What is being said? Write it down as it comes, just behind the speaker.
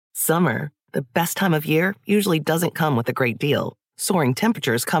Summer, the best time of year, usually doesn't come with a great deal. Soaring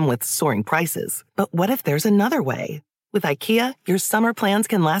temperatures come with soaring prices. But what if there's another way? With IKEA, your summer plans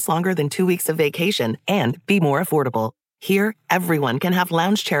can last longer than 2 weeks of vacation and be more affordable. Here, everyone can have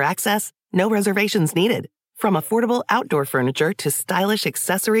lounge chair access, no reservations needed. From affordable outdoor furniture to stylish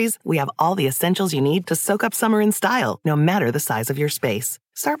accessories, we have all the essentials you need to soak up summer in style, no matter the size of your space.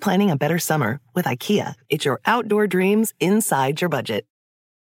 Start planning a better summer with IKEA. It's your outdoor dreams inside your budget.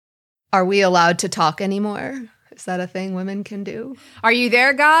 Are we allowed to talk anymore? Is that a thing women can do? Are you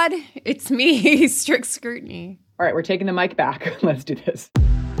there, God? It's me, Strict Scrutiny. All right, we're taking the mic back. Let's do this.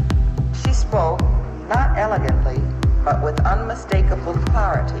 She spoke, not elegantly, but with unmistakable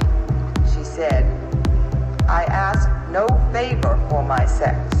clarity. She said, I ask no favor for my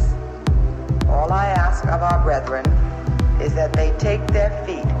sex. All I ask of our brethren is that they take their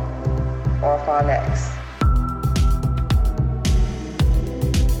feet off our necks.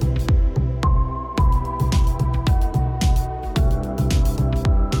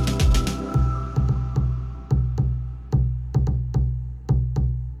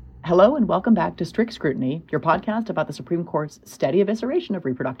 Hello and welcome back to Strict Scrutiny, your podcast about the Supreme Court's steady evisceration of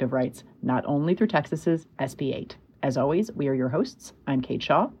reproductive rights, not only through Texas's SB 8. As always, we are your hosts. I'm Kate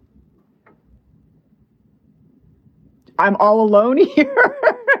Shaw. I'm all alone here.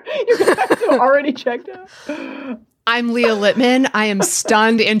 You guys have already checked out. I'm Leah Littman. I am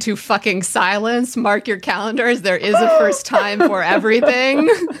stunned into fucking silence. Mark your calendars. There is a first time for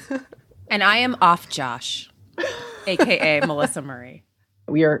everything. And I am off Josh, a.k.a. Melissa Murray.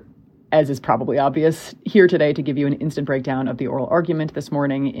 We are, as is probably obvious, here today to give you an instant breakdown of the oral argument this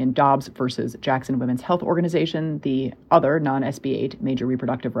morning in Dobbs versus Jackson Women's Health Organization, the other non-SB 8 major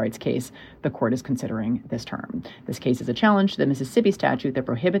reproductive rights case the court is considering this term. This case is a challenge to the Mississippi statute that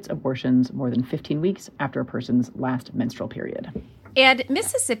prohibits abortions more than 15 weeks after a person's last menstrual period. And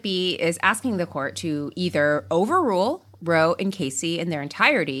Mississippi is asking the court to either overrule Roe and Casey in their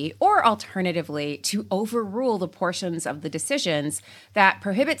entirety, or alternatively, to overrule the portions of the decisions that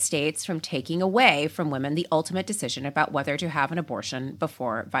prohibit states from taking away from women the ultimate decision about whether to have an abortion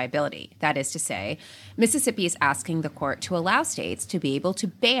before viability. That is to say, Mississippi is asking the court to allow states to be able to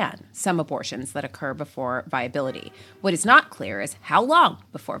ban some abortions that occur before viability. What is not clear is how long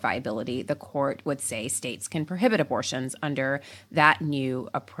before viability the court would say states can prohibit abortions under that new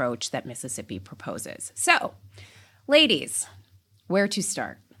approach that Mississippi proposes. So, ladies, where to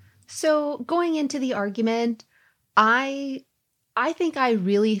start? So going into the argument, I think I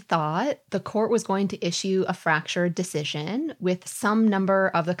really thought the court was going to issue a fractured decision with some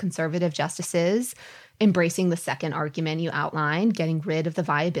number of the conservative justices embracing the second argument you outlined, getting rid of the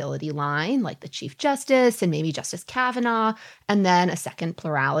viability line, like the Chief Justice and maybe Justice Kavanaugh, and then a second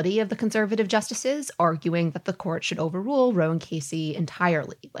plurality of the conservative justices arguing that the court should overrule Roe and Casey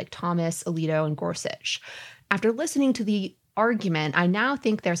entirely, like Thomas, Alito, and Gorsuch. After listening to the argument, I now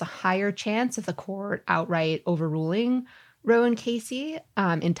think there's a higher chance of the court outright overruling Roe and Casey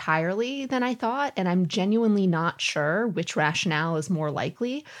entirely than I thought, and I'm genuinely not sure which rationale is more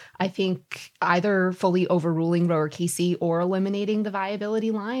likely. I think either fully overruling Roe or Casey or eliminating the viability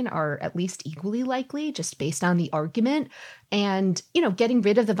line are at least equally likely, just based on the argument. And, getting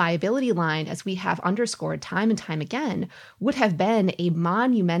rid of the viability line, as we have underscored time and time again, would have been a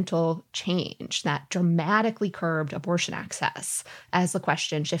monumental change that dramatically curbed abortion access, as the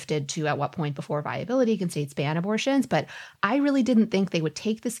question shifted to at what point before viability can states ban abortions. But I really didn't think they would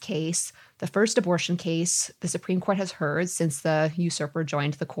take this case, the first abortion case the Supreme Court has heard since the usurper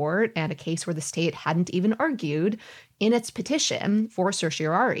joined the court, and a case where the state hadn't even argued in its petition for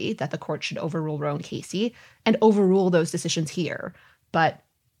certiorari that the court should overrule Roe and Casey, and overrule those decisions here. But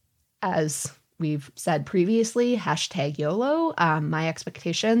as we've said previously, #YOLO, my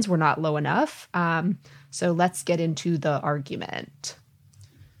expectations were not low enough. So let's get into the argument.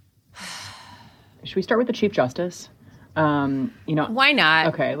 Should we start with the Chief Justice? Why not?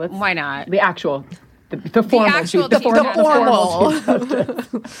 Okay, Why not? The actual, the formal Chief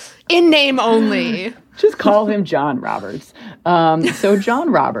Justice. In name only. Just call him John Roberts. So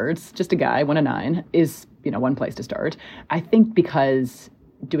John Roberts, just a guy, 1 of 9, is, one place to start. I think because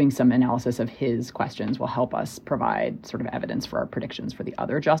doing some analysis of his questions will help us provide sort of evidence for our predictions for the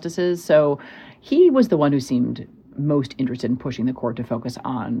other justices. So he was the one who seemed most interested in pushing the court to focus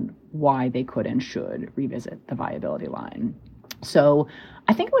on why they could and should revisit the viability line. So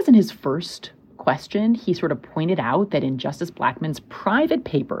I think it was in his first question, he sort of pointed out that in Justice Blackmun's private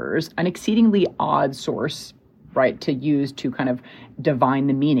papers, an exceedingly odd source, right, to use to kind of divine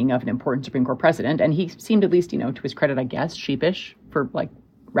the meaning of an important Supreme Court precedent. And he seemed, at least, to his credit, I guess, sheepish for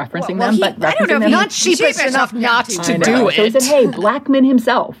referencing them, but I don't know if he's not sheepish enough not to do it. So he said, hey, Blackmun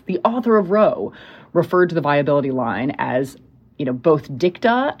himself, the author of Roe, referred to the viability line as, both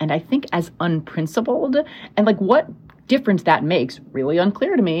dicta and I think as unprincipled. And like what difference that makes, really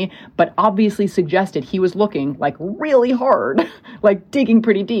unclear to me, but obviously suggested he was looking like really hard, like digging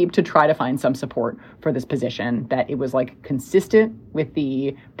pretty deep to try to find some support for this position, that it was like consistent with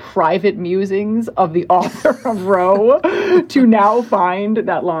the private musings of the author of Roe to now find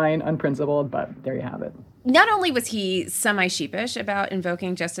that line unprincipled, but there you have it. Not only was he semi-sheepish about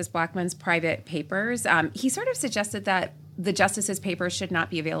invoking Justice Blackmun's private papers, he sort of suggested that the justice's papers should not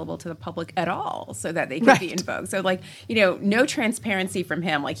be available to the public at all so that they could be invoked. So, no transparency from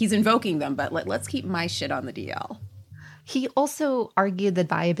him. Like, he's invoking them, but let's keep my shit on the DL. He also argued that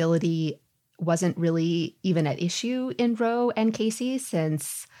viability wasn't really even at issue in Roe and Casey,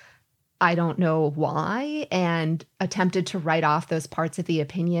 since I don't know why, and attempted to write off those parts of the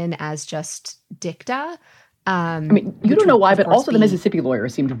opinion as just dicta. You don't know why, but also the Mississippi lawyer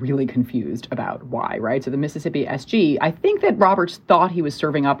seemed really confused about why, right? So the Mississippi SG, I think that Roberts thought he was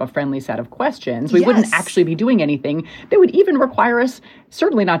serving up a friendly set of questions. We wouldn't actually be doing anything that would even require us,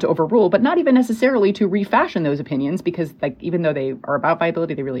 certainly not to overrule, but not even necessarily to refashion those opinions, because even though they are about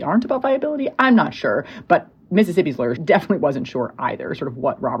viability, they really aren't about viability. I'm not sure, but Mississippi's lawyer definitely wasn't sure either, sort of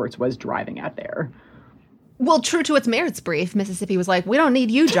what Roberts was driving at there. Well, true to its merits brief, Mississippi was like, we don't need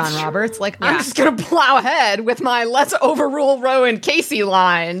you, John Roberts. I'm just going to plow ahead with my let's overrule Roe and Casey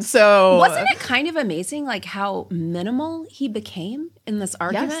line. So wasn't it kind of amazing, how minimal he became in this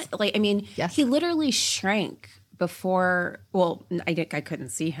argument? Yes. He literally shrank before, I couldn't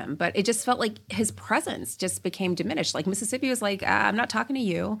see him, but it just felt like his presence just became diminished. Like Mississippi was like, I'm not talking to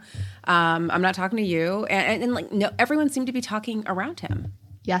you. I'm not talking to you. And no, everyone seemed to be talking around him.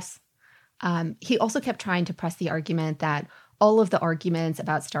 Yes. He also kept trying to press the argument that all of the arguments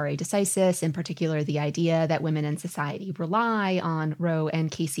about stare decisis, in particular the idea that women in society rely on Roe and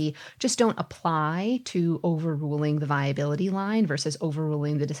Casey, just don't apply to overruling the viability line versus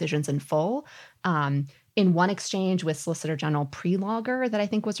overruling the decisions in full. In one exchange with Solicitor General Prelogger that I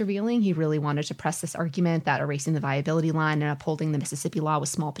think was revealing, he really wanted to press this argument that erasing the viability line and upholding the Mississippi law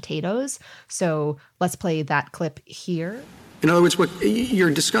was small potatoes. So let's play that clip here. In other words, what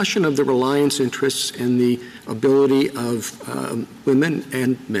your discussion of the reliance interests and the ability of women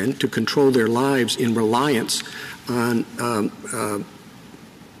and men to control their lives in reliance on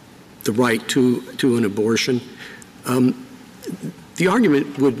the right to an abortion, the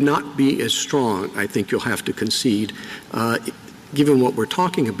argument would not be as strong, I think you'll have to concede, given what we're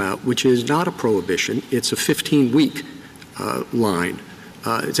talking about, which is not a prohibition. It's a 15-week line.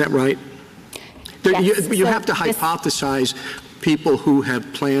 Is that right? You have to hypothesize people who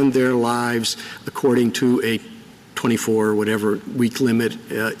have planned their lives according to a 24 or whatever week limit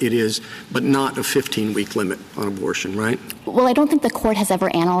it is, but not a 15-week limit on abortion, right? Well, I don't think the court has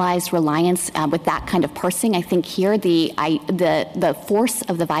ever analyzed reliance with that kind of parsing. I think here the force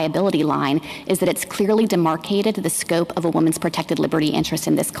of the viability line is that it's clearly demarcated the scope of a woman's protected liberty interest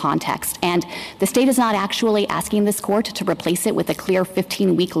in this context. And the state is not actually asking this court to replace it with a clear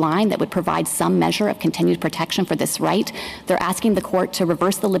 15-week line that would provide some measure of continued protection for this right. They're asking the court to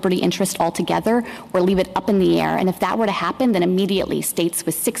reverse the liberty interest altogether or leave it up in the air. And if that were to happen, then immediately states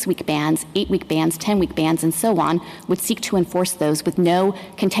with 6-week bans, 8-week bans, 10-week bans, and so on would seek to enforce those with no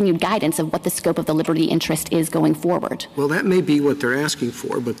continued guidance of what the scope of the liberty interest is going forward. Well, that may be what they're asking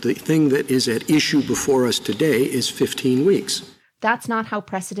for, but the thing that is at issue before us today is 15 weeks. That's not how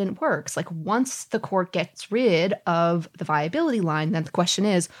precedent works. Once the court gets rid of the viability line, then the question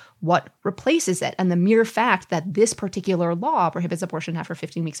is, what replaces it? And the mere fact that this particular law prohibits abortion after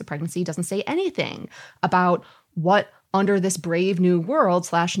 15 weeks of pregnancy doesn't say anything about what, under this brave new world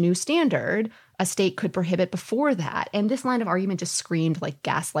 / new standard, a state could prohibit before that. And this line of argument just screamed like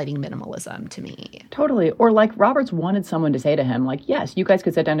gaslighting minimalism to me. Totally. Or Roberts wanted someone to say to him, yes, you guys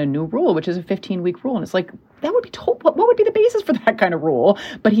could set down a new rule, which is a 15-week rule. And it's that would be what would be the basis for that kind of rule?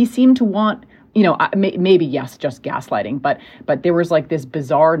 But he seemed to want, maybe, yes, just gaslighting. But there was this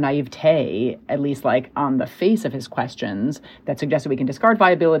bizarre naivete, at least on the face of his questions, that suggested we can discard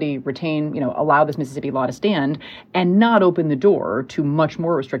viability, retain, allow this Mississippi law to stand, and not open the door to much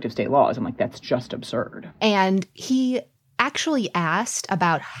more restrictive state laws. I'm that's just absurd. And he actually asked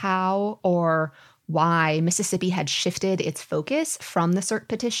about how or why Mississippi had shifted its focus from the cert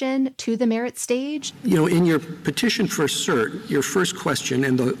petition to the merit stage. In your petition for cert, your first question,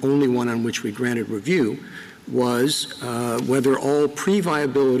 and the only one on which we granted review, was whether all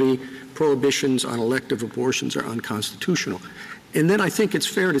pre-viability prohibitions on elective abortions are unconstitutional. And then I think it's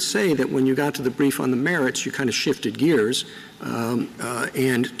fair to say that when you got to the brief on the merits, you kind of shifted gears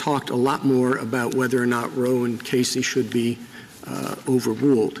and talked a lot more about whether or not Roe and Casey should be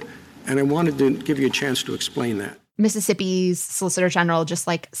overruled. And I wanted to give you a chance to explain that. Mississippi's Solicitor General just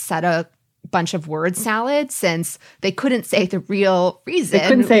said a bunch of word salad, since they couldn't say the real reason. They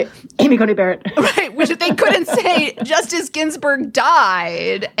couldn't say Amy Coney Barrett. Right, which they couldn't say Justice Ginsburg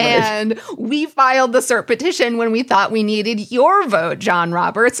died. Right. And we filed the cert petition when we thought we needed your vote, John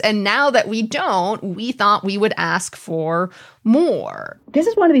Roberts. And now that we don't, we thought we would ask for more. This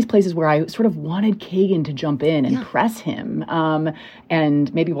is one of these places where I sort of wanted Kagan to jump in and press him.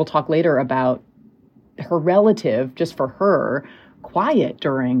 And maybe we'll talk later about her relative, just for her, quiet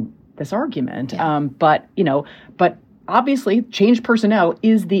during this argument. But obviously change personnel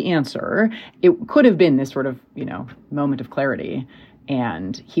is the answer. It could have been this sort of, moment of clarity,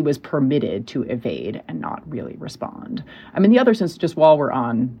 and he was permitted to evade and not really respond. I mean, the other sense, just while we're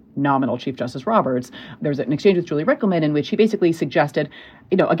on nominal Chief Justice Roberts, there was an exchange with Julie Rickleman in which he basically suggested,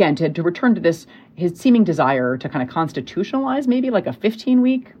 again, to return to this, his seeming desire to kind of constitutionalize maybe like a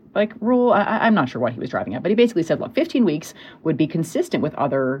 15-week rule. I'm not sure what he was driving at, but he basically said, look, 15 weeks would be consistent with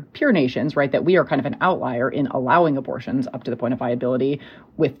other peer nations, right? That we are kind of an outlier in allowing abortions up to the point of viability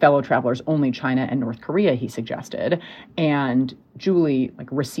with fellow travelers, only China and North Korea, he suggested. And Julie,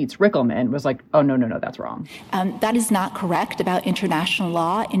 receipts Rickleman, was like, oh, no, that's wrong. That is not correct about international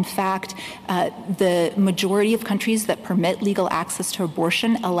law. In fact, the majority of countries that permit legal access to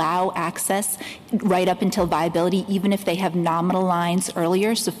abortion allow access right up until viability, even if they have nominal lines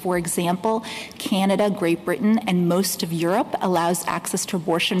earlier. So, for example, Canada, Great Britain, and most of Europe allows access to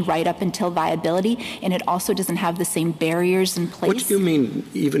abortion right up until viability, and it also doesn't have the same barriers in place. What do you mean,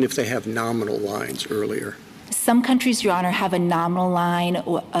 even if they have nominal lines earlier? Some countries, Your Honor, have a nominal line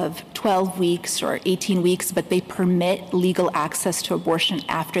of 12 weeks or 18 weeks, but they permit legal access to abortion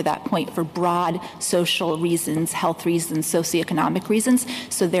after that point for broad social reasons, health reasons, socioeconomic reasons.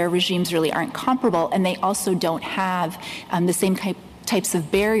 So their regimes really aren't comparable, and they also don't have the same types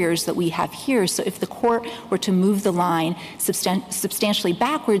of barriers that we have here. So if the court were to move the line substantially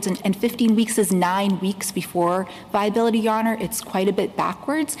backwards, and 15 weeks is 9 weeks before viability, Your Honor, it's quite a bit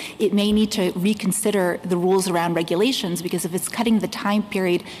backwards, it may need to reconsider the rules around regulations, because if it's cutting the time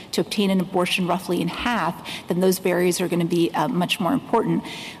period to obtain an abortion roughly in half, then those barriers are going to be much more important.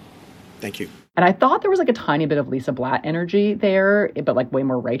 Thank you. And I thought there was a tiny bit of Lisa Blatt energy there, but way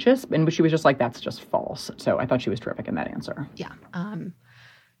more righteous. And she was just that's just false. So I thought she was terrific in that answer. Yeah.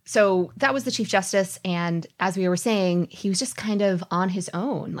 So that was the Chief Justice. And as we were saying, he was just kind of on his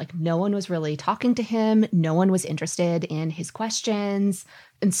own. No one was really talking to him. No one was interested in his questions.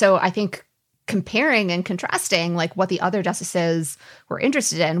 And so I think comparing and contrasting what the other justices were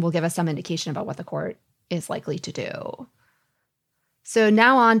interested in will give us some indication about what the court is likely to do. So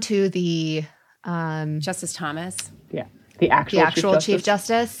now on to the Justice Thomas. Yeah, the actual Chief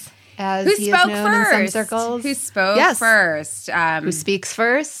Justice. As who he spoke is known first? In some circles. Who spoke first? Who speaks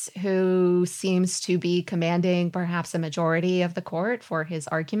first? Who seems to be commanding perhaps a majority of the court for his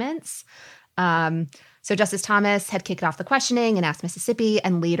arguments? So Justice Thomas had kicked off the questioning and asked Mississippi,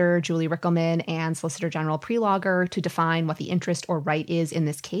 and later Julie Rickleman and Solicitor General Prelogger to define what the interest or right is in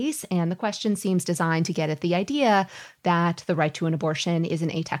this case. And the question seems designed to get at the idea that the right to an abortion is an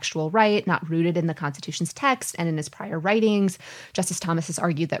atextual right, not rooted in the Constitution's text and in his prior writings. Justice Thomas has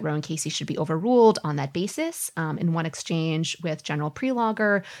argued that Roe and Casey should be overruled on that basis. In one exchange with General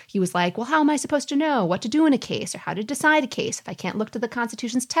Prelogger, he was like, well, how am I supposed to know what to do in a case or how to decide a case if I can't look to the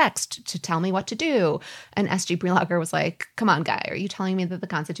Constitution's text to tell me what to do? And S.G. Prelogger was like, come on, guy, are you telling me that the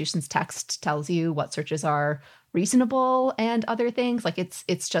Constitution's text tells you what searches are reasonable and other things?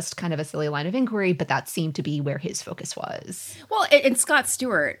 It's just kind of a silly line of inquiry, but that seemed to be where his focus was. Well, and Scott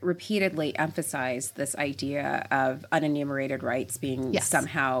Stewart repeatedly emphasized this idea of unenumerated rights being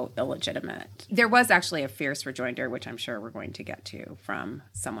somehow illegitimate. There was actually a fierce rejoinder, which I'm sure we're going to get to, from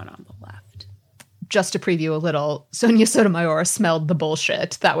someone on the left. Just to preview a little, Sonia Sotomayor smelled the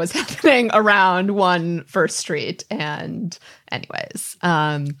bullshit that was happening around 1 First Street. And anyways,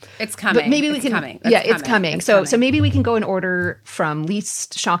 it's coming. But maybe it's coming. It's coming. So maybe we can go in order from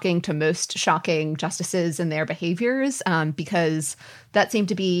least shocking to most shocking justices and their behaviors, because that seemed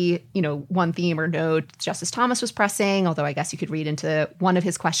to be, one theme or note Justice Thomas was pressing, although I guess you could read into one of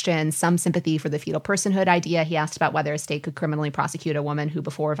his questions some sympathy for the fetal personhood idea. He asked about whether a state could criminally prosecute a woman who,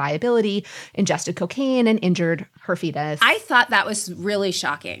 before viability, ingested cocaine and injured her fetus. I thought that was really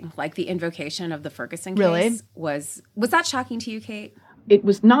shocking. The invocation of the Ferguson case. Really? Was that shocking to you, Kate? It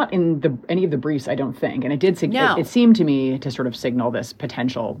was not in any of the briefs, I don't think, and it did. It seemed to me to sort of signal this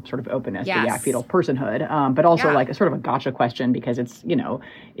potential sort of openness to fetal personhood, but also like a sort of a gotcha question because it's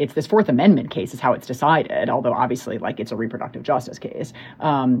it's this Fourth Amendment case is how it's decided. Although obviously like it's a reproductive justice case,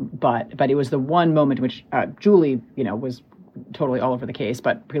 but it was the one moment in which Julie was totally all over the case,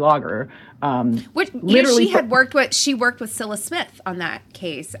 but Prelogar, which literally she worked with Cilla Smith on that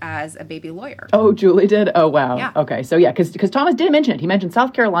case as a baby lawyer. Oh, Julie did. Oh, wow. Yeah. Okay, so because Thomas did mention it. He mentioned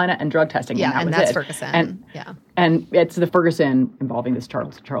South Carolina and drug testing. Yeah, and that's Ferguson. And it's the Ferguson involving this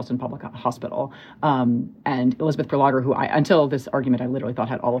Charleston Public Hospital. And Elizabeth Prelogar, who until this argument I literally thought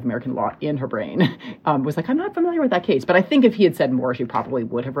had all of American law in her brain, was like, I'm not familiar with that case. But I think if he had said more, she probably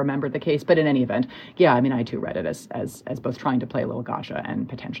would have remembered the case. But in any event, I too read it as both trying to play a little gotcha and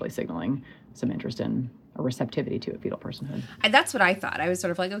potentially signaling some interest in a receptivity to a fetal personhood. That's what I thought. I was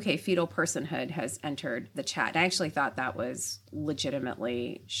sort of like, okay, fetal personhood has entered the chat. I actually thought that was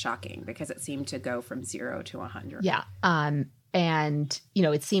legitimately shocking because it seemed to go from 0 to 100. Yeah. And,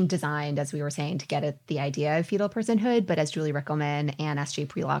 it seemed designed, as we were saying, to get at the idea of fetal personhood. But as Julie Rickleman and S.J.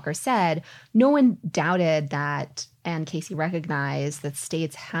 Prelogar said, no one doubted that, and Casey recognized that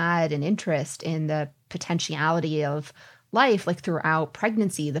states had an interest in the potentiality of life, like throughout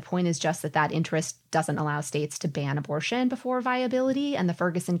pregnancy. The point is just that interest doesn't allow states to ban abortion before viability. And the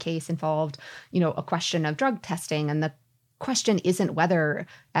Ferguson case involved, a question of drug testing. And the question isn't whether,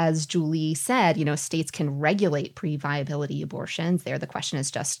 as Julie said, states can regulate pre-viability abortions. There, the question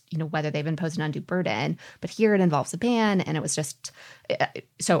is just, whether they've imposed an undue burden. But here it involves a ban. And it was just,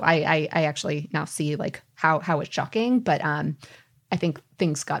 so I actually now see like how it's shocking. But I think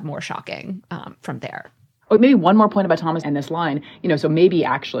things got more shocking from there. Oh, maybe one more point about Thomas and this line, so maybe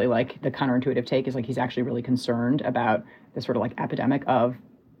actually like the counterintuitive take is like he's actually really concerned about this sort of like epidemic of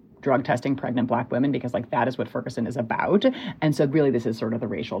drug testing pregnant Black women because like that is what Ferguson is about. And so really this is sort of the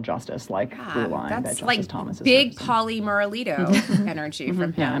racial justice through line that Justice like Thomas is big Pauly Moralito energy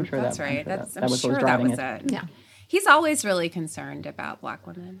from him. Yeah, I'm sure that's that, right. I'm sure that was it. Yeah. He's always really concerned about Black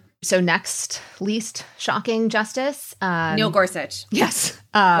women. So next, least shocking justice. Neil Gorsuch. Yes.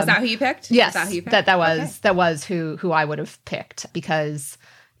 Was that who you picked? Yes. Was that who you picked? That was who I would have picked because,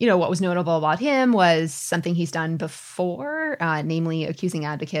 what was notable about him was something he's done before, namely accusing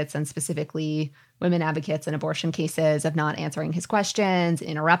advocates and specifically women advocates in abortion cases of not answering his questions,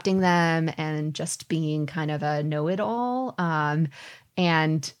 interrupting them, and just being kind of a know-it-all.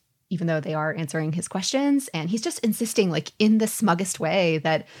 And even though they are answering his questions, and he's just insisting like in the smuggest way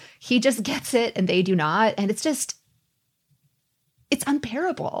that he just gets it and they do not. And it's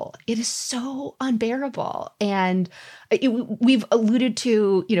unbearable. It is so unbearable. And we've alluded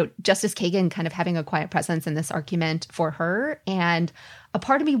to, Justice Kagan kind of having a quiet presence in this argument for her. And a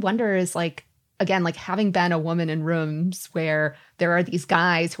part of me wonders, like, again, like having been a woman in rooms where there are these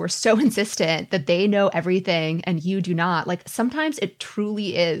guys who are so insistent that they know everything and you do not, like sometimes it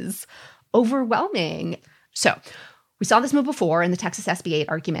truly is overwhelming. So we saw this move before in the Texas SB 8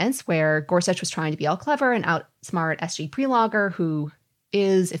 arguments where Gorsuch was trying to be all clever and outsmart S.G. Prelogar, who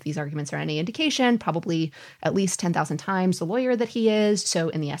is, if these arguments are any indication, probably at least 10,000 times the lawyer that he is. So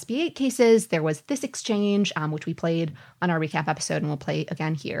in the SB 8 cases, there was this exchange, which we played on our recap episode and we'll play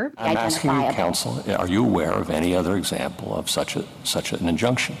again here. I'm asking you, counsel, are you aware of any other example of such an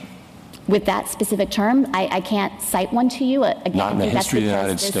injunction? With that specific term, I can't cite one to you. Again, not in the history of the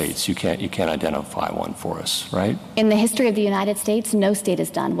United States. You can't identify one for us, right? In the history of the United States, no state has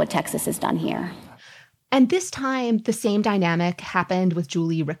done what Texas has done here. And this time, the same dynamic happened with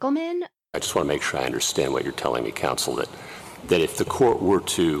Julie Rickleman. I just want to make sure I understand what you're telling me, counsel, that if the court were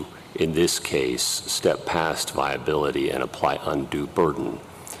to, in this case, step past viability and apply undue burden,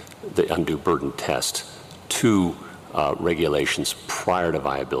 the undue burden test to regulations prior to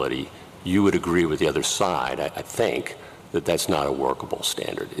viability, you would agree with the other side, I think, that that's not a workable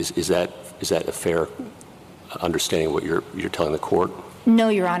standard. Is that a fair understanding of what you're telling the court? No,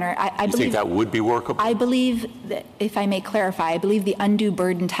 Your Honor. I believe, think that would be workable? I believe that, if I may clarify, I believe the undue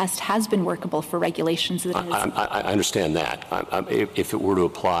burden test has been workable for regulations. I understand that. If it were to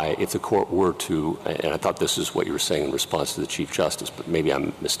apply, if the court were to, and I thought this is what you were saying in response to the Chief Justice, but maybe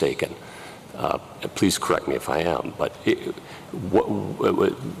I'm mistaken. Please correct me if I am. But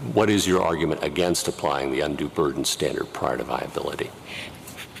what is your argument against applying the undue burden standard prior to viability?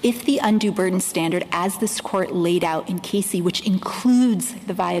 If the undue burden standard, as this court laid out in Casey, which includes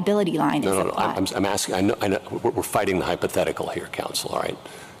the viability line, is applied. I'm asking. I know. We're fighting the hypothetical here, counsel. All right.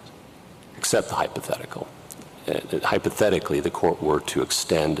 Accept the hypothetical. Hypothetically, the court were to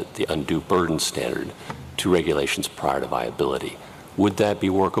extend the undue burden standard to regulations prior to viability. Would that be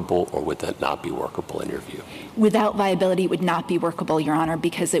workable, or would that not be workable in your view? Without viability, it would not be workable, Your Honor,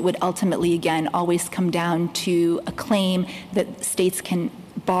 because it would ultimately, again, always come down to a claim that states can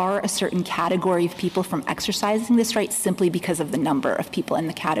bar a certain category of people from exercising this right simply because of the number of people in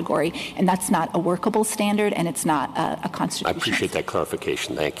the category. And that's not a workable standard, and it's not a constitutional. I appreciate that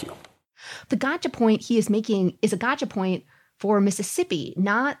clarification. Thank you. The gotcha point he is making is a gotcha point for Mississippi,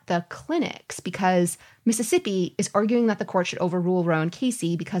 not the clinics, because Mississippi is arguing that the court should overrule Roe and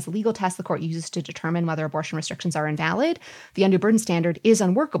Casey because the legal test the court uses to determine whether abortion restrictions are invalid, the undue burden standard, is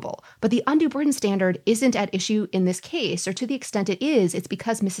unworkable. But the undue burden standard isn't at issue in this case, or to the extent it is, it's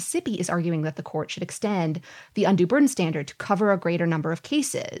because Mississippi is arguing that the court should extend the undue burden standard to cover a greater number of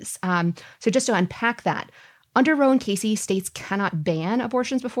cases. So just to unpack that, under Roe and Casey, states cannot ban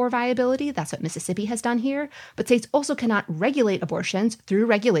abortions before viability. That's what Mississippi has done here. But states also cannot regulate abortions through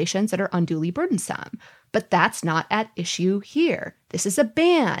regulations that are unduly burdensome. But that's not at issue here. This is a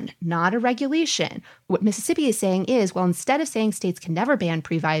ban, not a regulation. What Mississippi is saying is, well, instead of saying states can never ban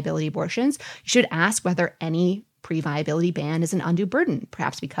pre-viability abortions, you should ask whether any pre-viability ban is an undue burden,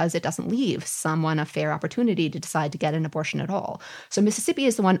 perhaps because it doesn't leave someone a fair opportunity to decide to get an abortion at all. So Mississippi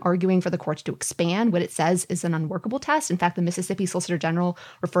is the one arguing for the courts to expand what it says is an unworkable test. In fact, the Mississippi Solicitor General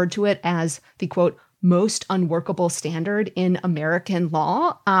referred to it as the, quote, most unworkable standard in American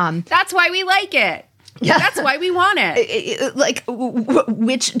law. That's why we like it. Yeah, that's why we want it.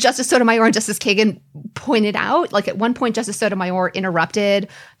 Which Justice Sotomayor and Justice Kagan pointed out. Like, at one point, Justice Sotomayor interrupted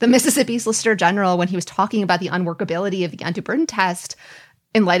the Mississippi Solicitor General when he was talking about the unworkability of the undue burden test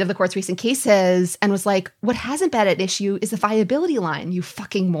in light of the court's recent cases, and was like, what hasn't been at issue is the viability line, you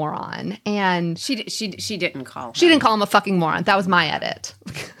fucking moron. And she didn't call him. She didn't call him a fucking moron. That was my edit.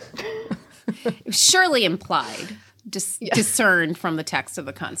 It was surely implied. Discerned from the text of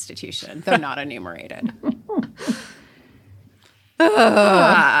the Constitution, though not enumerated. And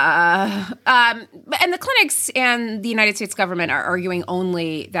the clinics and the United States government are arguing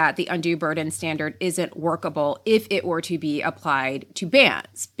only that the undue burden standard isn't workable if it were to be applied to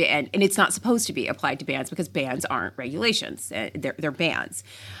bans. And it's not supposed to be applied to bans because bans aren't regulations. They're bans.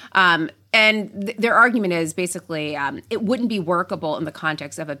 And their argument is basically it wouldn't be workable in the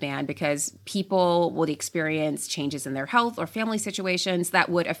context of a ban because people would experience changes in their health or family situations that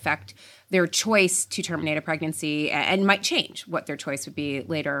would affect their choice to terminate a pregnancy and might change what their choice would be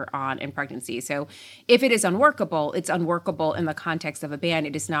later on in pregnancy. So if it is unworkable, it's unworkable in the context of a ban.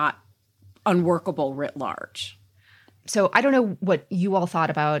 It is not unworkable writ large. So I don't know what you all thought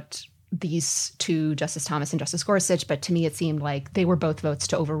about these two, Justice Thomas and Justice Gorsuch, but to me it seemed like they were both votes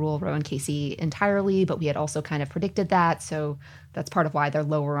to overrule Roe and Casey entirely, but we had also kind of predicted that. So that's part of why they're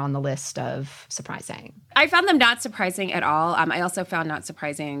lower on the list of surprising. I found them not surprising at all. I also found not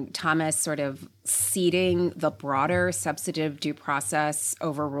surprising Thomas sort of ceding the broader substantive due process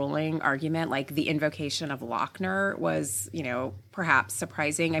overruling argument, like the invocation of Lochner was, perhaps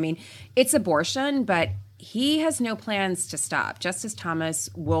surprising. I mean, it's abortion, but he has no plans to stop. Justice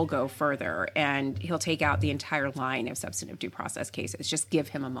Thomas will go further, and he'll take out the entire line of substantive due process cases. Just give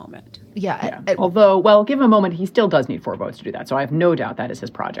him a moment. Yeah. Although, give him a moment, he still does need 4 votes to do that. So I have no doubt that is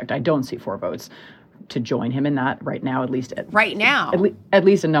his project. I don't see 4 votes to join him in that right now, at least. At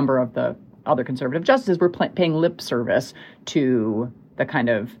least a number of the other conservative justices were paying lip service to the kind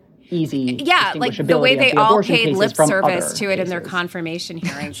of easy like the way they all paid lip service to it cases. In their confirmation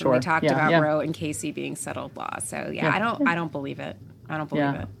hearings Sure. when we talked about Roe and Casey being settled law. So I don't believe it. I don't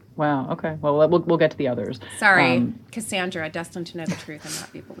believe it. Wow. Okay. Well, we'll get to the others. Sorry, Cassandra, destined to know the truth and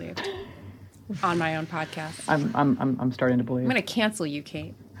not be believed. On my own podcast. I'm starting to believe. I'm going to cancel you,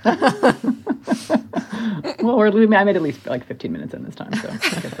 Kate. Well, I made at least 15 minutes in this time, so I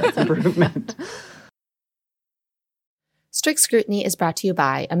guess that's improvement. Strict Scrutiny is brought to you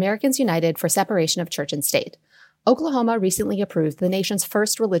by Americans United for Separation of Church and State. Oklahoma recently approved the nation's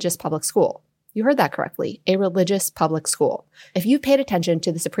first religious public school. You heard that correctly, a religious public school. If you've paid attention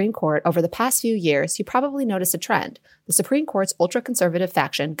to the Supreme Court over the past few years, you probably noticed a trend. The Supreme Court's ultra-conservative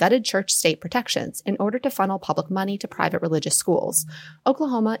faction gutted church-state protections in order to funnel public money to private religious schools.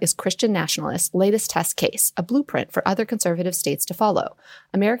 Oklahoma is Christian nationalists' latest test case, a blueprint for other conservative states to follow.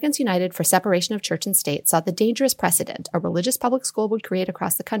 Americans United for Separation of Church and State saw the dangerous precedent a religious public school would create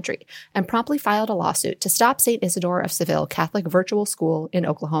across the country and promptly filed a lawsuit to stop St. Isidore of Seville Catholic Virtual School in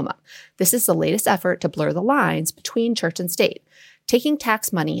Oklahoma. This is the latest effort to blur the lines between church and state, taking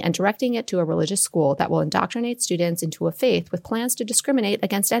tax money and directing it to a religious school that will indoctrinate students into a faith with plans to discriminate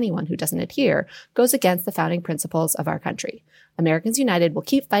against anyone who doesn't adhere goes against the founding principles of our country. Americans United will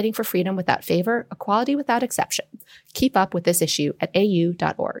keep fighting for freedom without favor, equality without exception. Keep up with this issue at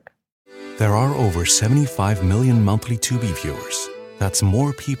au.org. There are over 75 million monthly Tubi viewers That's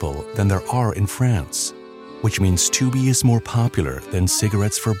more people than there are in France, which means Tubi is more popular than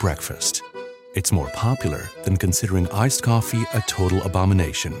cigarettes for breakfast. It's more popular than considering iced coffee a total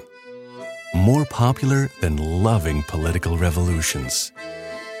abomination. More popular than loving political revolutions.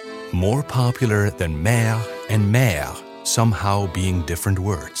 More popular than mère and mère somehow being different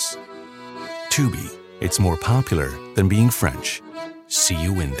words. Tubi, it's more popular than being French. See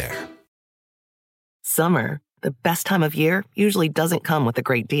you in there. Summer, the best time of year, usually doesn't come with a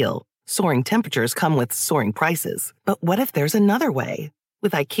great deal. Soaring temperatures come with soaring prices. But what if there's another way?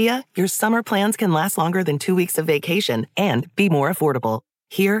 With IKEA, your summer plans can last longer than 2 weeks of vacation and be more affordable.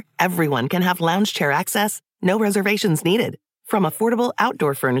 Here, everyone can have lounge chair access, no reservations needed. From affordable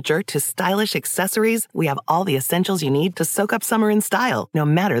outdoor furniture to stylish accessories, we have all the essentials you need to soak up summer in style, no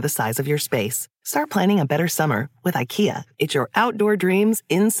matter the size of your space. Start planning a better summer with IKEA. It's your outdoor dreams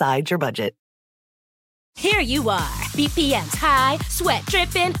inside your budget. Here you are, BPMs high, sweat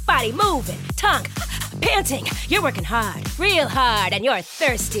dripping, body moving, tongue panting. You're working hard, real hard, and you're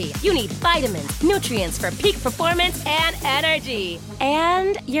thirsty. You need vitamins, nutrients for peak performance and energy.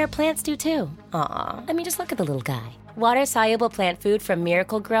 And your plants do too. Aw, I mean, just look at the little guy. Water-soluble plant food from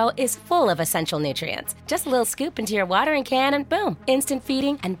Miracle-Gro is full of essential nutrients. Just a little scoop into your watering can and boom, instant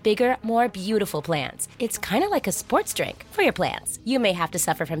feeding and bigger, more beautiful plants. It's kind of like a sports drink for your plants. You may have to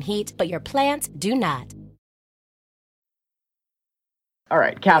suffer from heat, but your plants do not. All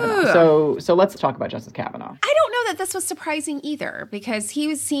right, Kavanaugh. So let's talk about Justice Kavanaugh. I don't know that this was surprising either, because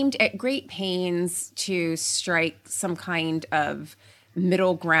he seemed at great pains to strike some kind of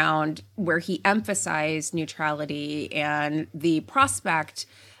middle ground where he emphasized neutrality and the prospect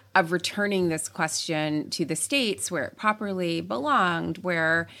of returning this question to the states where it properly belonged,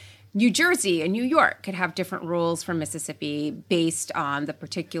 where New Jersey and New York could have different rules from Mississippi based on the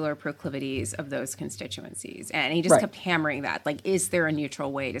particular proclivities of those constituencies. And he just kept hammering that, like, is there a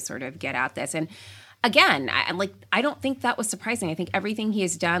neutral way to sort of get at this? And again, I don't think that was surprising. I think everything he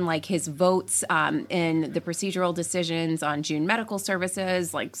has done, like his votes in the procedural decisions on June medical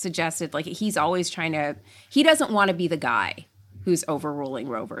services, like suggested, like he's always trying to, he doesn't want to be the guy who's overruling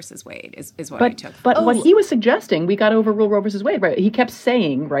Roe versus Wade is what I took. But what he was suggesting, we got to overrule Roe versus Wade, right? He kept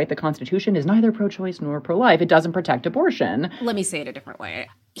saying, right, the Constitution is neither pro-choice nor pro-life. It doesn't protect abortion. Let me say it a different way.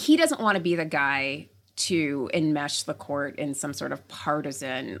 He doesn't want to be the guy to enmesh the court in some sort of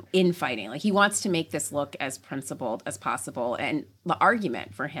partisan infighting. Like, he wants to make this look as principled as possible. And the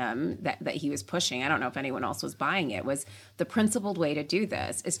argument for him that he was pushing, I don't know if anyone else was buying it, was the principled way to do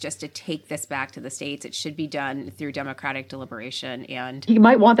this is just to take this back to the states. It should be done through democratic deliberation. And he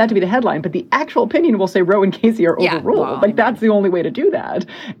might want that to be the headline, but the actual opinion will say Roe and Casey are overruled. That's the only way to do that.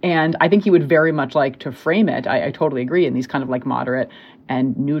 And I think he would very much like to frame it, I totally agree, in these kind of like moderate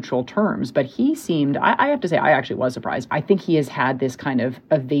and neutral terms. But he seemed, I have to say, I actually was surprised. I think he has had this kind of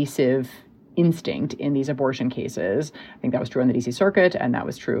evasive instinct in these abortion cases. I think that was true in the DC Circuit, and that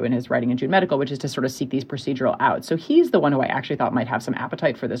was true in his writing in June Medical, which is to sort of seek these procedural outs. So he's the one who I actually thought might have some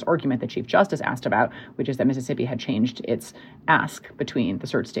appetite for this argument that Chief Justice asked about, which is that Mississippi had changed its ask between the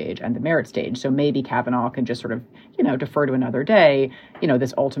cert stage and the merit stage. So maybe Kavanaugh can just sort of, defer to another day,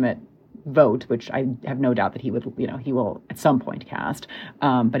 this ultimate vote, which I have no doubt that he will at some point cast.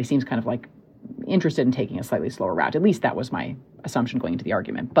 But he seems kind of like interested in taking a slightly slower route. At least that was my assumption going into the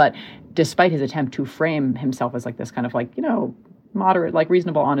argument. But despite his attempt to frame himself as like this kind of like, moderate, like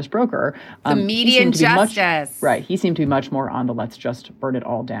reasonable, honest broker. The median justice. He seemed to be much more on the let's just burn it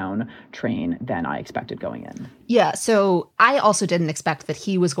all down train than I expected going in. Yeah, so I also didn't expect that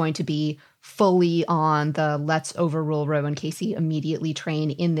he was going to be fully on the let's overrule Roe and Casey immediately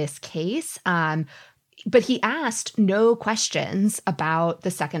train in this case. But he asked no questions about the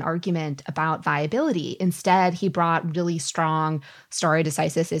second argument about viability. Instead, he brought really strong stare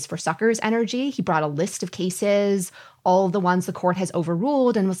decisis is for suckers energy. He brought a list of cases, all of the ones the court has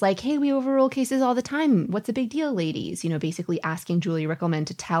overruled, and was like, hey, we overrule cases all the time. What's the big deal, ladies? Basically asking Julie Rickleman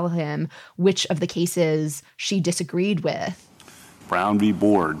to tell him which of the cases she disagreed with. Brown v.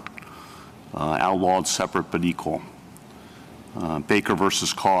 Board, outlawed separate but equal. Baker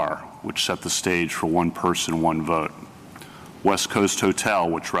versus Carr, which set the stage for one person, one vote. West Coast Hotel,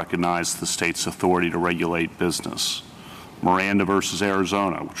 which recognized the state's authority to regulate business. Miranda versus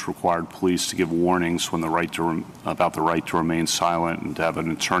Arizona, which required police to give warnings when about the right to remain silent and to have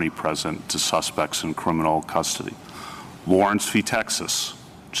an attorney present to suspects in criminal custody. Lawrence v. Texas,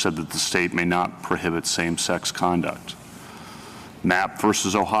 which said that the state may not prohibit same-sex conduct. Mapp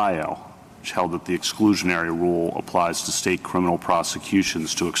versus Ohio, which held that the exclusionary rule applies to state criminal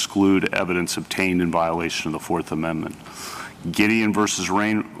prosecutions to exclude evidence obtained in violation of the Fourth Amendment. Gideon versus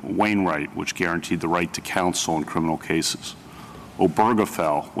Wainwright, which guaranteed the right to counsel in criminal cases.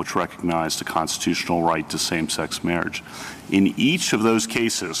 Obergefell, which recognized the constitutional right to same-sex marriage. In each of those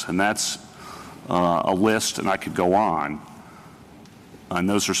cases, and that's a list, and I could go on, and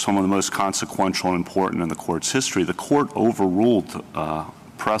those are some of the most consequential and important in the court's history, the court overruled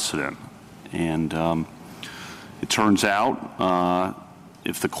precedent. And it turns out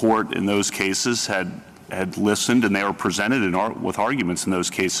if the court in those cases had listened and they were presented with arguments in those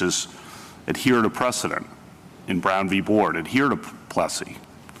cases, adhere to precedent. In Brown v. Board, adhere to Plessy.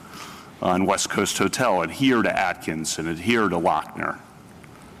 In West Coast Hotel, adhere to Atkins and adhere to Lochner.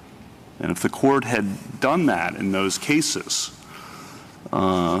 And if the court had done that in those cases,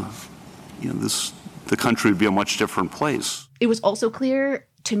 the country would be a much different place. It was also clear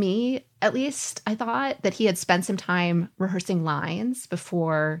to me, at least, I thought, that he had spent some time rehearsing lines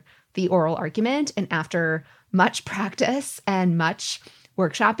before the oral argument, and after much practice and much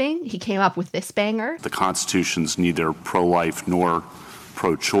workshopping, he came up with this banger. The Constitution's neither pro-life nor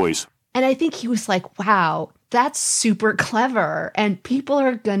pro-choice. And I think he was like, wow, that's super clever. And people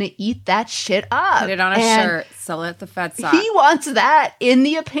are going to eat that shit up. Put it on a shirt, sell it at the Fed shop. He wants that in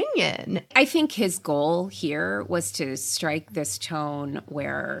the opinion. I think his goal here was to strike this tone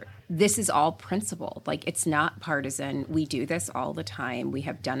where this is all principled. Like, it's not partisan. We do this all the time. We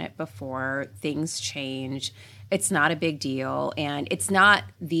have done it before. Things change. It's not a big deal. And it's not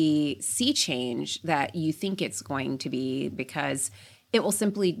the sea change that you think it's going to be, because it will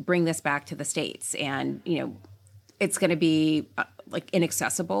simply bring this back to the states. And, it's going to be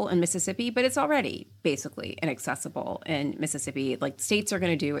inaccessible in Mississippi, but it's already basically inaccessible in Mississippi. Like, states are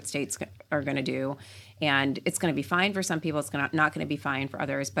going to do what states are going to do. And it's going to be fine for some people. It's not going to be fine for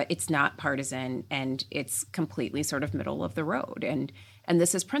others, but it's not partisan, and it's completely sort of middle of the road. And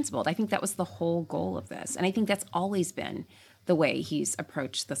this is principled. I think that was the whole goal of this. And I think that's always been the way he's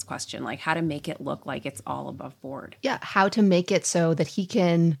approached this question, like how to make it look like it's all above board. Yeah, how to make it so that he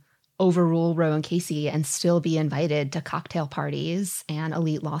can overrule Roe and Casey and still be invited to cocktail parties and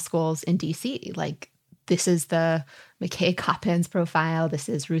elite law schools in D.C. Like, this is the McKay Coppins profile. This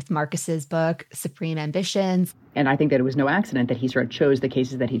is Ruth Marcus's book, Supreme Ambitions. And I think that it was no accident that he sort of chose the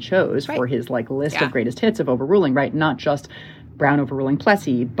cases that he chose for his list of greatest hits of overruling, right? Not just Brown overruling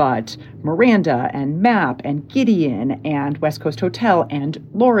Plessy, but Miranda and Mapp and Gideon and West Coast Hotel and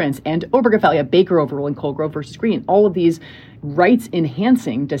Lawrence and Obergefell, Baker overruling Colgrove versus Green. All of these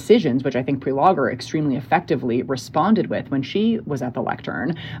rights-enhancing decisions, which I think Prelogar extremely effectively responded with when she was at the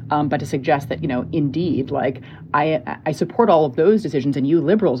lectern, but to suggest that, indeed, I support all of those decisions, and you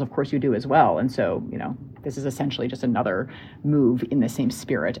liberals, of course, you do as well. And so, this is essentially just another move in the same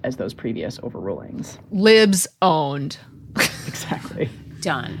spirit as those previous overrulings. Libs owned. Exactly.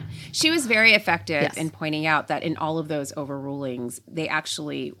 Done. She was very effective in pointing out that in all of those overrulings, they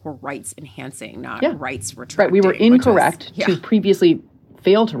actually were rights enhancing, not rights retracting. Right. We were incorrect to previously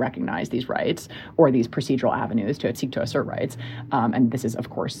fail to recognize these rights or these procedural avenues to seek to assert rights. And this is, of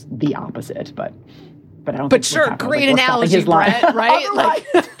course, the opposite. But I don't. But sure, great analogy, Brett. Right?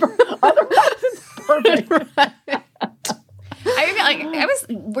 Otherwise, it's perfect.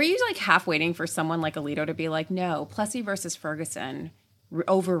 Were you half waiting for someone like Alito to be like, no, Plessy versus Ferguson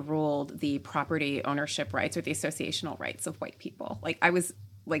overruled the property ownership rights or the associational rights of white people. I was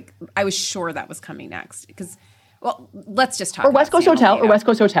sure that was coming next because, well, let's just talk. Or West Coast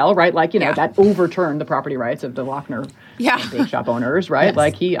Hotel, right? That overturned the property rights of the Lochner bake shop owners, right?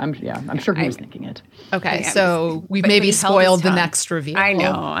 Yes. I'm sure he was thinking it. Okay, so we've maybe spoiled the next review. I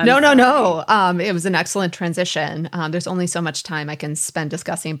know. No. It was an excellent transition. There's only so much time I can spend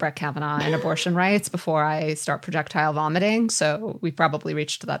discussing Brett Kavanaugh and abortion rights before I start projectile vomiting. So we've probably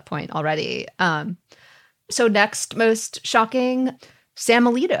reached that point already. So next, most shocking, Sam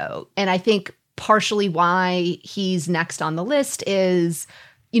Alito. And I think partially why he's next on the list is,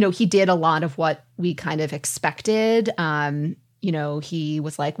 he did a lot of what we kind of expected. He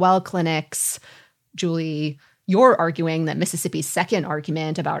was like, well, clinics, Julie, you're arguing that Mississippi's second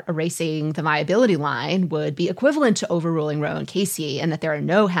argument about erasing the viability line would be equivalent to overruling Roe and Casey and that there are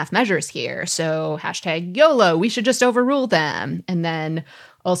no half measures here. So #YOLO, we should just overrule them. And then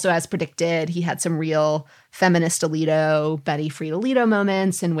also, as predicted, he had some real feminist Alito, Betty Fried Alito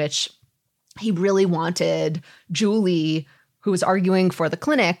moments in which he really wanted Julie, who was arguing for the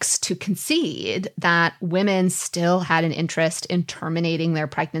clinics, to concede that women still had an interest in terminating their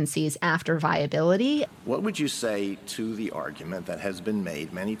pregnancies after viability. What would you say to the argument that has been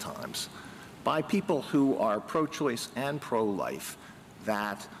made many times by people who are pro-choice and pro-life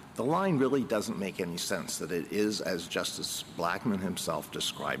that the line really doesn't make any sense, that it is, as Justice Blackmun himself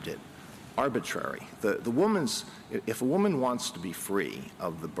described it, arbitrary? If a woman wants to be free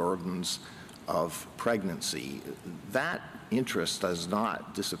of the burdens of pregnancy, that interest does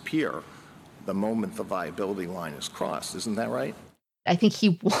not disappear the moment the viability line is crossed. Isn't that right? I think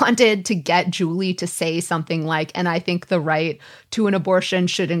he wanted to get Julie to say something like, and I think the right to an abortion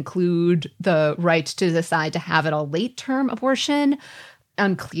should include the right to decide to have it a late-term abortion.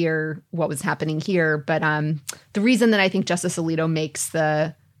 Unclear what was happening here. But the reason that I think Justice Alito makes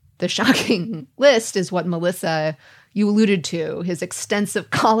the shocking list is what, Melissa, you alluded to, his extensive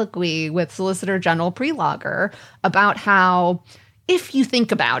colloquy with Solicitor General Prelogar about how, if you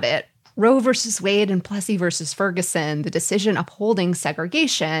think about it, Roe versus Wade and Plessy versus Ferguson, the decision upholding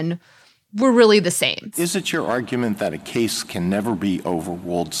segregation, were really the same. Is it your argument that a case can never be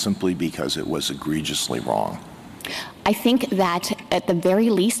overruled simply because it was egregiously wrong? I think that at the very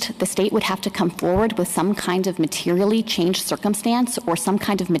least, the state would have to come forward with some kind of materially changed circumstance or some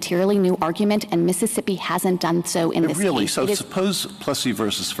kind of materially new argument, and Mississippi hasn't done so in this case. So suppose Plessy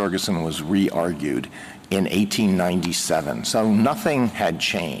versus Ferguson was re-argued in 1897, so nothing had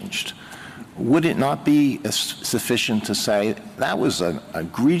changed. Would it not be sufficient to say that was an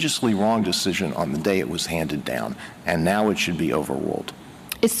egregiously wrong decision on the day it was handed down, and now it should be overruled?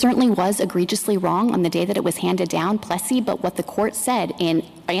 It certainly was egregiously wrong on the day that it was handed down, Plessy, but what the court said in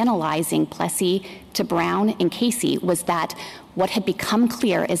analyzing Plessy to Brown and Casey was that what had become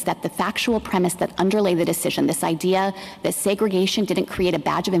clear is that the factual premise that underlay the decision, this idea that segregation didn't create a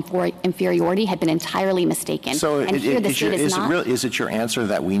badge of inferiority, had been entirely mistaken. So and is it your answer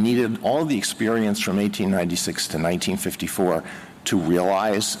that we needed all the experience from 1896 to 1954 to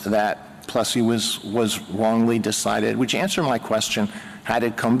realize that Plessy was wrongly decided? Would you answer my question? Had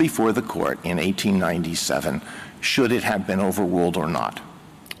it come before the court in 1897, should it have been overruled or not?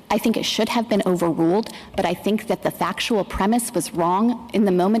 I think it should have been overruled, but I think that the factual premise was wrong in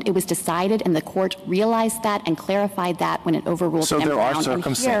the moment it was decided, and the court realized that and clarified that when it overruled. So there are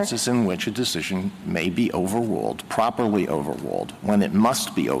circumstances in which a decision may be overruled, properly overruled, when it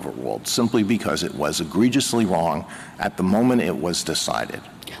must be overruled, simply because it was egregiously wrong at the moment it was decided.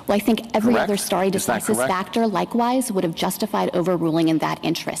 Well, I think every other stare decisis factor likewise would have justified overruling in that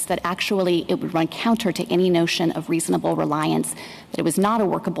interest, that actually it would run counter to any notion of reasonable reliance, that it was not a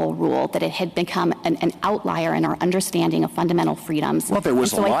workable rule, that it had become an outlier in our understanding of fundamental freedoms. Well, there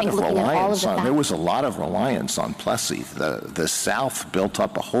was a lot of reliance on, there was a lot of reliance on Plessy. The South built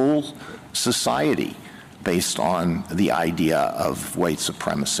up a whole society based on the idea of white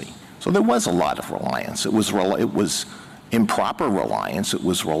supremacy. So there was a lot of reliance. It was improper reliance. It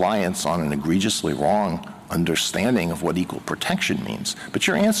was reliance on an egregiously wrong understanding of what equal protection means. But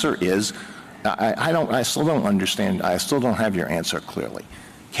your answer is, I still don't understand. I still don't have your answer clearly.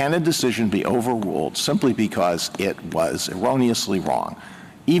 Can a decision be overruled simply because it was erroneously wrong,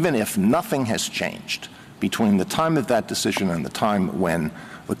 even if nothing has changed between the time of that decision and the time when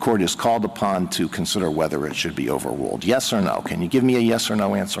the court is called upon to consider whether it should be overruled? Yes or no? Can you give me a yes or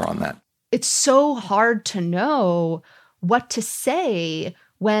no answer on that? It's so hard to know what to say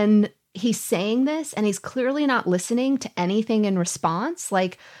when he's saying this and he's clearly not listening to anything in response.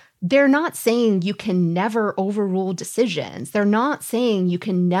 Like, they're not saying you can never overrule decisions. They're not saying you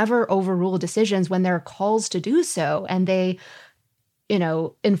can never overrule decisions when there are calls to do so and they,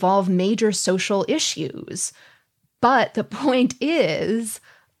 involve major social issues. But the point is,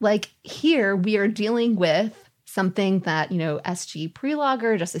 like, here we are dealing with something that, S.G.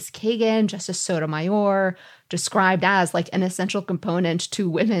 Prelogar, Justice Kagan, Justice Sotomayor described as like an essential component to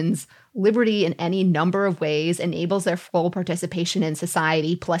women's liberty in any number of ways, enables their full participation in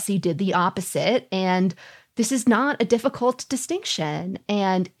society. Plessy did the opposite. And this is not a difficult distinction.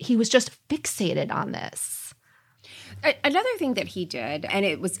 And he was just fixated on this. Another thing that he did, and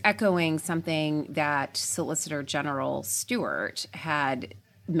it was echoing something that Solicitor General Stewart had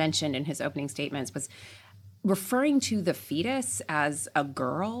mentioned in his opening statements, was referring to the fetus as a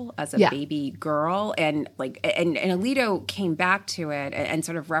girl, as a baby girl. And Alito came back to it and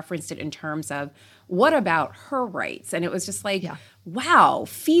sort of referenced it in terms of, what about her rights? And it was just like, wow,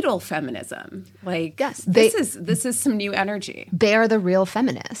 fetal feminism. Like, yes, this is some new energy. They are the real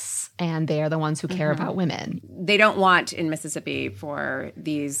feminists, and they are the ones who care about women. They don't want in Mississippi for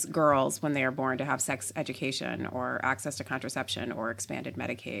these girls when they are born to have sex education or access to contraception or expanded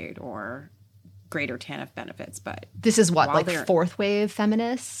Medicaid or greater TANF benefits. But this is what, like fourth wave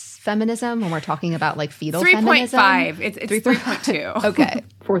feminism when we're talking about like fetal feminism? 3.5. It's 3.2. Okay.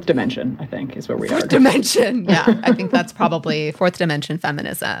 Fourth dimension, I think, is where we are. Fourth dimension. Yeah. I think that's probably fourth dimension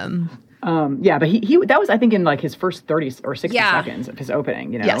feminism. But he that was, I think, in like his first 30 or 60 seconds of his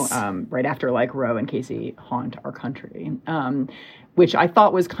opening, right after like Roe and Casey haunt our country. which I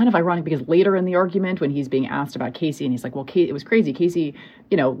thought was kind of ironic because later in the argument when he's being asked about Casey and he's like, well, it was crazy. Casey,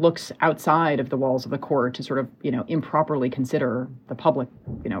 looks outside of the walls of the court to sort of, improperly consider the public,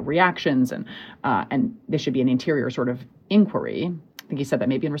 reactions and this should be an interior sort of inquiry. I think he said that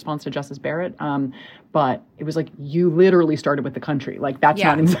maybe in response to Justice Barrett. But it was like, you literally started with the country. Like, that's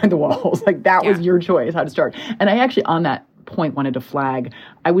not inside the walls. Like, that was your choice how to start. And I actually, on that point, wanted to flag,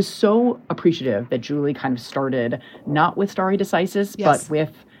 I was so appreciative that Julie kind of started not with stare decisis, but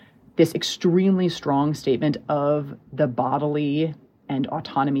with this extremely strong statement of the bodily and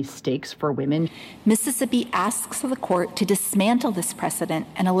autonomy stakes for women. Mississippi asks the court to dismantle this precedent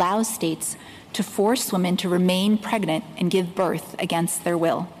and allow states to force women to remain pregnant and give birth against their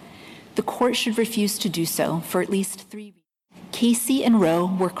will. The court should refuse to do so for at least 3 reasons. Casey and Roe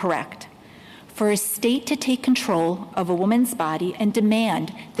were correct. For a state to take control of a woman's body and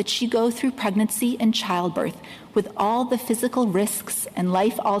demand that she go through pregnancy and childbirth with all the physical risks and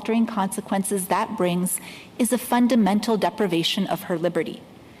life-altering consequences that brings is a fundamental deprivation of her liberty.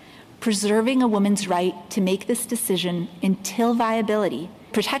 Preserving a woman's right to make this decision until viability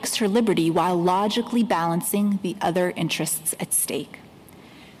protects her liberty while logically balancing the other interests at stake.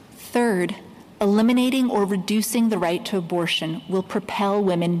 Third, eliminating or reducing the right to abortion will propel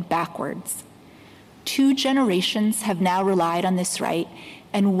women backwards. 2 generations have now relied on this right,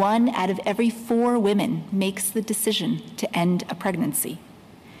 and 1 out of every 4 women makes the decision to end a pregnancy.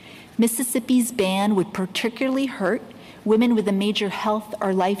 Mississippi's ban would particularly hurt women with a major health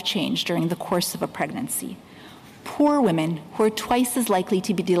or life change during the course of a pregnancy, poor women who are twice as likely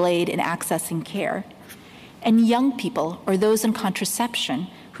to be delayed in accessing care, and young people or those in contraception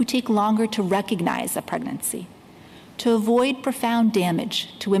who take longer to recognize a pregnancy. To avoid profound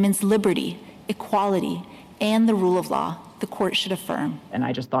damage to women's liberty, equality, and the rule of law, the court should affirm. And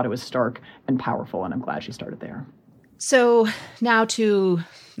I just thought it was stark and powerful, and I'm glad she started there. So now to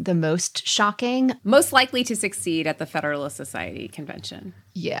the most shocking. Most likely to succeed at the Federalist Society convention.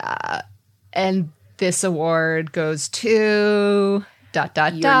 Yeah. And this award goes to...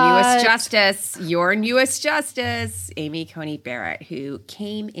 Your newest justice, Amy Coney Barrett, who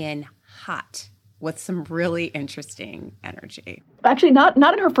came in hot with some really interesting energy. Actually, not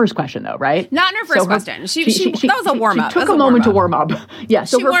in her first question, though, right? Not in her first question. She that was a warm-up. She took a moment to warm up. Yeah,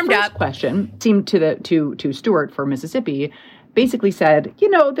 so her first question seemed to Stewart for Mississippi basically said,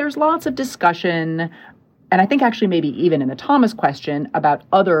 there's lots of discussion, and I think actually maybe even in the Thomas question about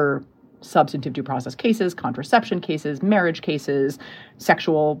other substantive due process cases, contraception cases, marriage cases,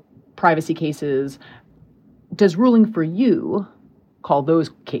 sexual privacy cases. Does ruling for you call those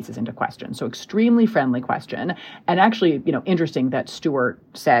cases into question? So extremely friendly question. And actually, interesting that Stewart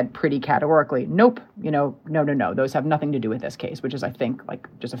said pretty categorically, nope, no. Those have nothing to do with this case, which is, I think, like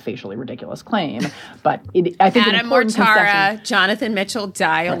just a facially ridiculous claim. But I think Adam Mortara, Jonathan Mitchell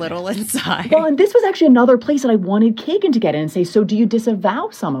die a little inside. Well, and this was actually another place that I wanted Kagan to get in and say, so do you disavow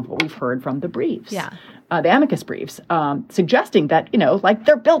some of what we've heard from the briefs? Yeah. The amicus briefs, suggesting that,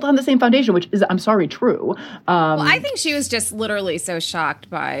 they're built on the same foundation, which is, I'm sorry, true. Well, I think she was just literally so shocked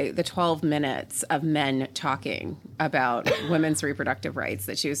by the 12 minutes of men talking about women's reproductive rights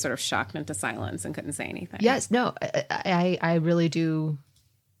that she was sort of shocked into silence and couldn't say anything. Yes, no, I really do.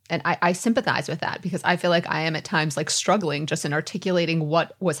 And I sympathize with that because I feel like I am at times like struggling just in articulating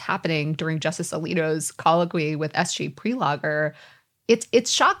what was happening during Justice Alito's colloquy with S.G. Prelogger. It's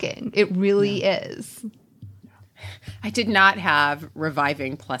shocking. It really is. I did not have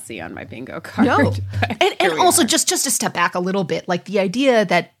reviving Plessy on my bingo card. No. And also just to step back a little bit, like the idea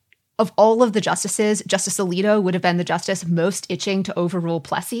that of all of the justices, Justice Alito would have been the justice most itching to overrule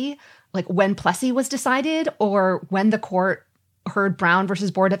Plessy, like when Plessy was decided or when the court heard Brown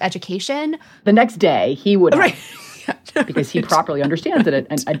versus Board of Education. The next day, he would have. Right. Because he properly understands that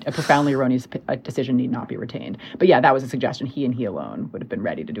a profoundly erroneous decision need not be retained. But yeah, that was a suggestion. He and he alone would have been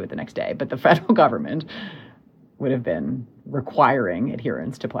ready to do it the next day. But the federal government would have been requiring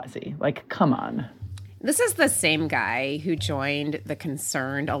adherence to Plessy. Like, come on. This is the same guy who joined the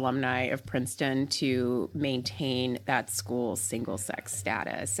concerned alumni of Princeton to maintain that school's single-sex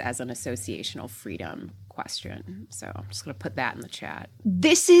status as an associational freedom question. So I'm just going to put that in the chat.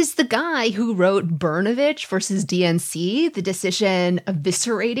 This is the guy who wrote Brnovich versus DNC, the decision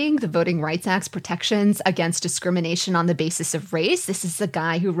eviscerating the Voting Rights Act's protections against discrimination on the basis of race. This is the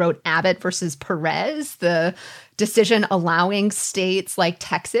guy who wrote Abbott versus Perez, the decision allowing states like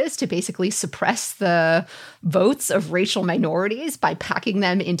Texas to basically suppress the votes of racial minorities by packing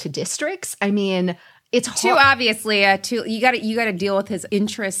them into districts. I mean, it's too obviously you got to deal with his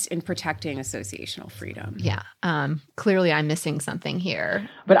interest in protecting associational freedom. Yeah. Clearly I'm missing something here.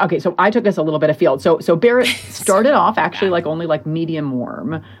 But okay, so I took us a little bit afield. So Barrett started off actually only medium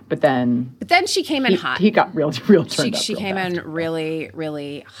warm, but then she came in hot. He got real turned up. She came fast. in really,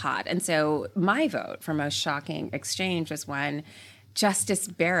 really hot. And so my vote for most shocking exchange was when Justice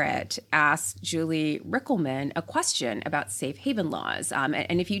Barrett asked Julie Rickleman a question about safe haven laws.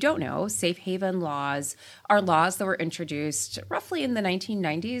 And if you don't know, safe haven laws are laws that were introduced roughly in the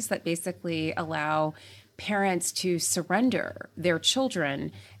 1990s that basically allow parents to surrender their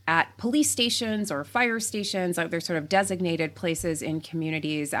children at police stations or fire stations. They're sort of designated places in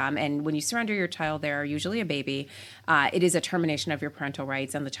communities. And when you surrender your child there, usually a baby, it is a termination of your parental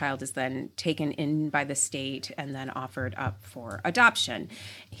rights, and the child is then taken in by the state and then offered up for adoption.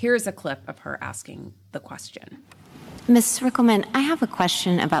 Here's a clip of her asking the question. Ms. Rickleman, I have a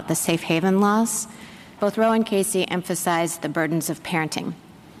question about the safe haven laws. Both Roe and Casey emphasize the burdens of parenting.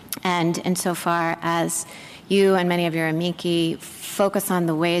 And insofar as you and many of your amici focus on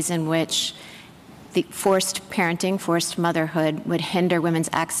the ways in which the forced parenting, forced motherhood would hinder women's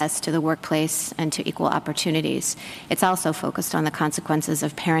access to the workplace and to equal opportunities, it's also focused on the consequences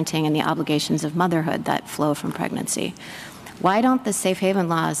of parenting and the obligations of motherhood that flow from pregnancy. Why don't the safe haven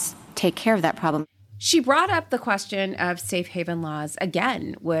laws take care of that problem? She brought up the question of safe haven laws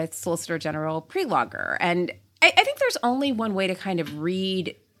again with Solicitor General Prelogar. And I think there's only one way to kind of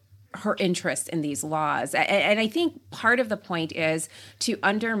read her interest in these laws. And I think part of the point is to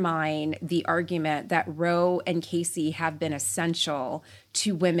undermine the argument that Roe and Casey have been essential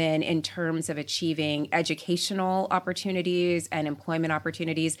to women in terms of achieving educational opportunities and employment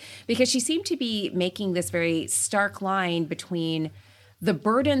opportunities, because she seemed to be making this very stark line between the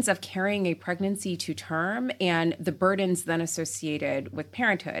burdens of carrying a pregnancy to term and the burdens then associated with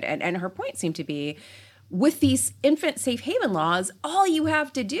parenthood. And her point seemed to be, with these infant safe haven laws, all you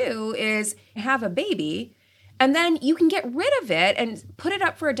have to do is have a baby, and then you can get rid of it and put it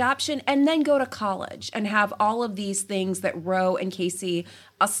up for adoption and then go to college and have all of these things that Roe and Casey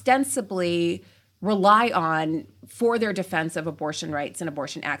ostensibly rely on for their defense of abortion rights and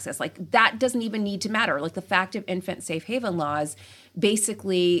abortion access. Like, that doesn't even need to matter. Like, the fact of infant safe haven laws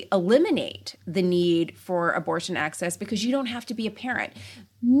basically eliminate the need for abortion access because you don't have to be a parent.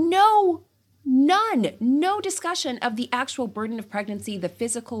 No discussion of the actual burden of pregnancy, the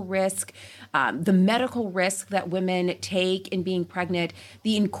physical risk, the medical risk that women take in being pregnant,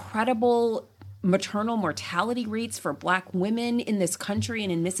 the incredible maternal mortality rates for Black women in this country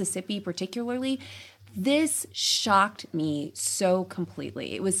and in Mississippi particularly. This shocked me so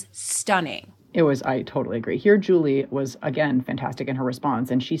completely. It was stunning. I totally agree. Here, Julie was, again, fantastic in her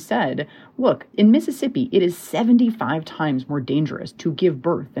response. And she said, look, in Mississippi, it is 75 times more dangerous to give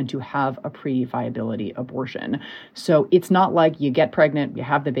birth than to have a pre-viability abortion. So it's not like you get pregnant, you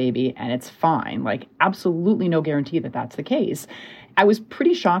have the baby, and it's fine. Like, absolutely no guarantee that that's the case. I was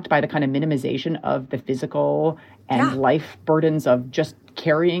pretty shocked by the kind of minimization of the physical and life burdens of just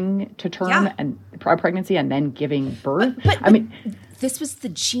carrying to term and pregnancy and then giving birth. But this was the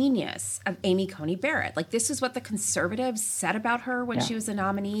genius of Amy Coney Barrett. Like, this is what the conservatives said about her when she was a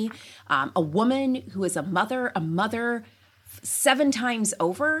nominee. A woman who is a mother 7 times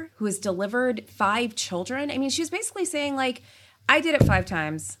over, who has delivered 5 children. I mean, she was basically saying, like, I did it 5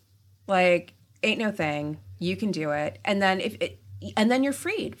 times. Like, ain't no thing. You can do it. And then you're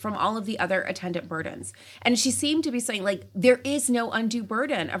freed from all of the other attendant burdens. And she seemed to be saying, like, there is no undue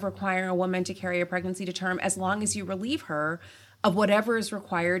burden of requiring a woman to carry a pregnancy to term as long as you relieve her of whatever is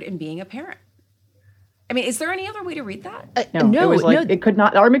required in being a parent. I mean, is there any other way to read that? No, it was like, it could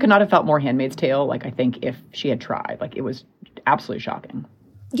not, the argument could not have felt more Handmaid's Tale, like, I think, if she had tried. Like, it was absolutely shocking.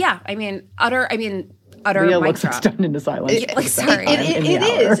 Yeah, utter Leah mic looks drop. stunned into silence. Sorry. It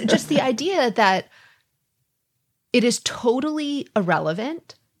is just the idea that it is totally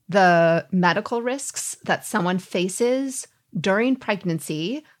irrelevant, the medical risks that someone faces during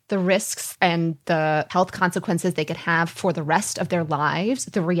pregnancy, the risks and the health consequences they could have for the rest of their lives,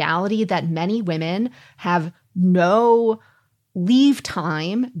 the reality that many women have no leave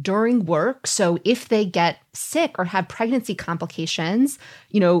time during work. So if they get sick or have pregnancy complications,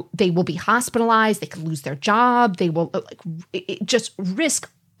 they will be hospitalized, they could lose their job, they will just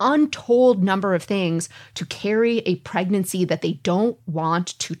risk untold number of things to carry a pregnancy that they don't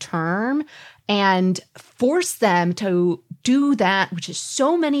want to term and force them to do that, which is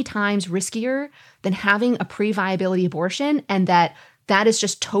so many times riskier than having a pre-viability abortion, and that is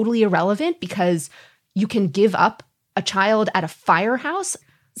just totally irrelevant because you can give up a child at a firehouse.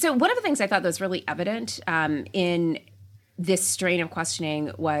 So one of the things I thought that was really evident in this strain of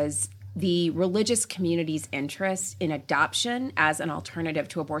questioning was the religious community's interest in adoption as an alternative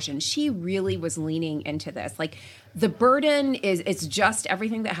to abortion. She really was leaning into this. Like, the burden it's just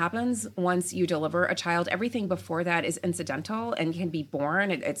everything that happens once you deliver a child. Everything before that is incidental and can be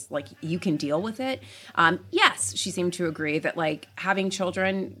born. It's like you can deal with it. Yes, she seemed to agree that like having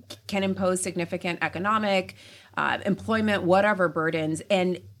children can impose significant economic, employment, whatever burdens,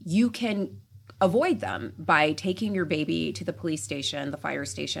 and you can avoid them by taking your baby to the police station, the fire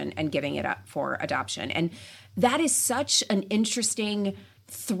station, and giving it up for adoption. And that is such an interesting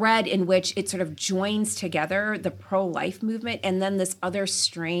thread in which it sort of joins together the pro-life movement and then this other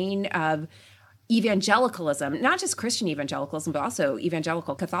strain of evangelicalism, not just Christian evangelicalism, but also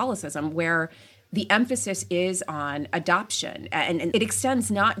evangelical Catholicism, where the emphasis is on adoption. And it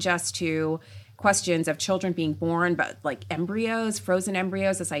extends not just to questions of children being born, but like embryos, frozen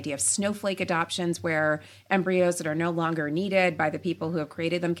embryos, this idea of snowflake adoptions where embryos that are no longer needed by the people who have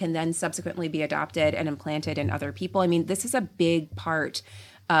created them can then subsequently be adopted and implanted in other people. I mean, this is a big part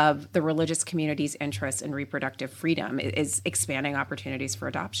of the religious community's interest in reproductive freedom, is expanding opportunities for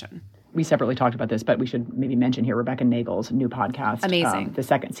adoption. We separately talked about this, but we should maybe mention here Rebecca Nagel's new podcast. Amazing. The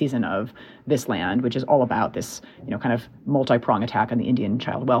second season of This Land, which is all about this, kind of multi-pronged attack on the Indian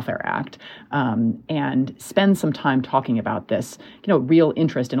Child Welfare Act, and spends some time talking about this, real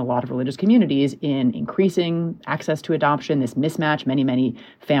interest in a lot of religious communities in increasing access to adoption, this mismatch, many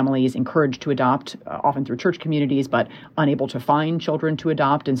families encouraged to adopt, often through church communities, but unable to find children to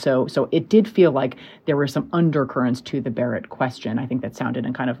adopt. And so it did feel like there were some undercurrents to the Barrett question, I think, that sounded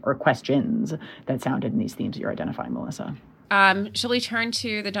in or questions that sounded in these themes you're identifying, Melissa. Shall we turn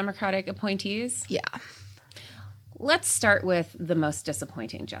to the Democratic appointees? Yeah. Let's start with the most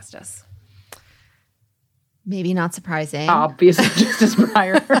disappointing justice. Maybe not surprising. Obviously, Justice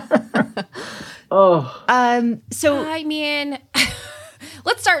Breyer. So I mean,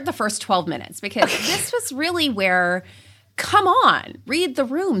 let's start the first 12 minutes because this was really where, come on, read the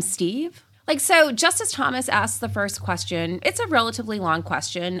room, Steve. So Justice Thomas asked the first question. It's a relatively long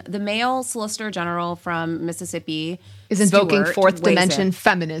question. The male Solicitor General from Mississippi is invoking fourth dimension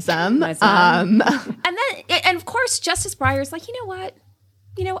feminism. And of course, Justice Breyer's like, you know what?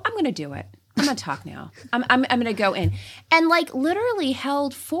 I'm going to do it. I'm going to talk now. I'm going to go in. And literally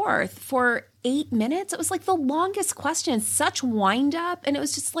held forth for 8 minutes. It was the longest question, such wind up. And it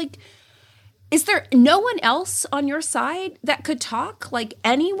was just is there no one else on your side that could talk?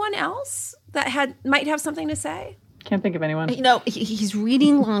 Anyone else that might have something to say? Can't think of anyone. He's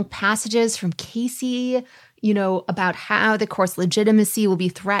reading long passages from Casey, about how the court's legitimacy will be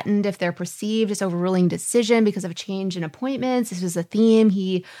threatened if they're perceived as overruling decision because of a change in appointments. This was a theme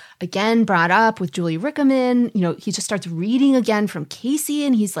he, again, brought up with Julie Rickman. He just starts reading again from Casey,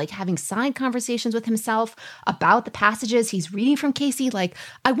 and he's having side conversations with himself about the passages he's reading from Casey.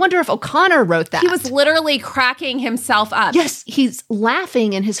 I wonder if O'Connor wrote that. He was literally cracking himself up. Yes, he's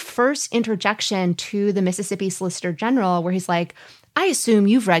laughing in his first interjection to the Mississippi Solicitor General, where he's like, I assume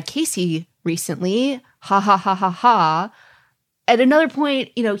you've read Casey recently. Ha, ha, ha, ha, ha. At another point,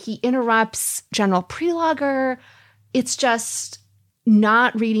 he interrupts General Prelogger. It's just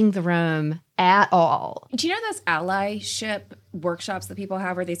not reading the room at all. Do you know those allyship workshops that people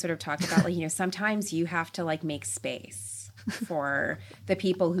have where they sort of talk about, sometimes you have to, make space for the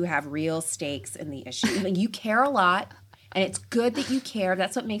people who have real stakes in the issue. You care a lot. And it's good that you care.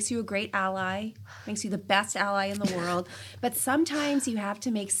 That's what makes you a great ally, makes you the best ally in the world. But sometimes you have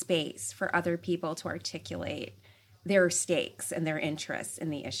to make space for other people to articulate their stakes and their interests in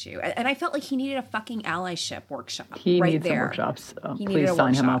the issue. And I felt like he needed a fucking allyship workshop. He right needs there. some workshops. Please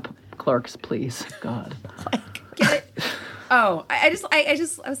sign him up. Clerks, please. God. Get it? Oh, I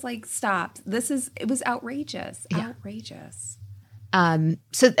was like, stop. It was outrageous. Yeah. Outrageous.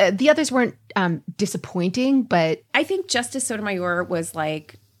 So the others weren't disappointing, but I think Justice Sotomayor was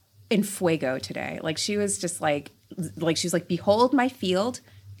in fuego today. She was just she was behold my field,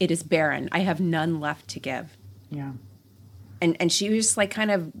 it is barren. I have none left to give. Yeah. And she was just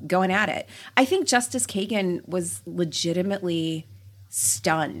kind of going at it. I think Justice Kagan was legitimately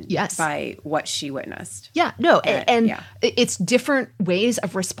stunned by what she witnessed. Yeah, no, and it's different ways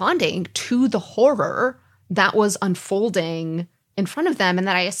of responding to the horror that was unfolding in front of them, and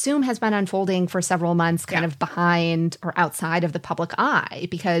that I assume has been unfolding for several months kind of behind or outside of the public eye,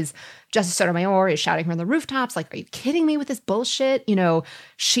 because Justice Sotomayor is shouting from the rooftops, are you kidding me with this bullshit?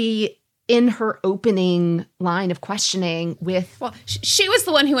 She, in her opening line of questioning with... Well, she was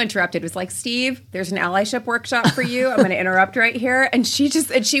the one who interrupted, was like, Steve, there's an allyship workshop for you. I'm going to interrupt right here. And she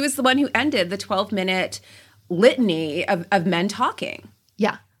was the one who ended the 12-minute litany of men talking.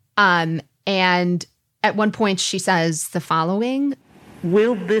 Yeah. And at one point, she says the following.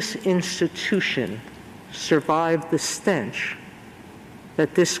 will this institution survive the stench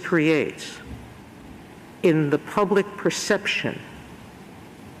that this creates in the public perception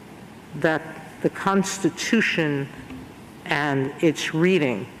that the Constitution and its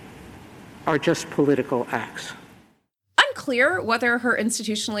reading are just political acts? Unclear whether her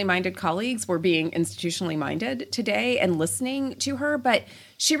institutionally minded colleagues were being institutionally minded today and listening to her, but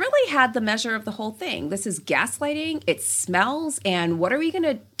she really had the measure of the whole thing. This is gaslighting, it smells, and what are we going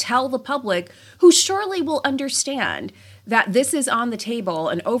to tell the public, who surely will understand that this is on the table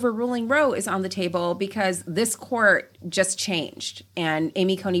and overruling Roe is on the table because this court just changed and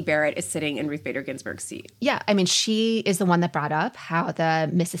Amy Coney Barrett is sitting in Ruth Bader Ginsburg's seat. Yeah, I mean, she is the one that brought up how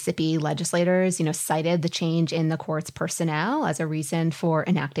the Mississippi legislators, cited the change in the court's personnel as a reason for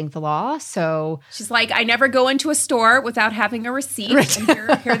enacting the law. So she's like, I never go into a store without having a receipt. Right.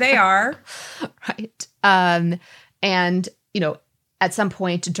 And here they are. Right. And, at some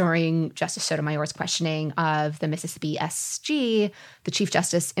point during Justice Sotomayor's questioning of the Mississippi SG, the Chief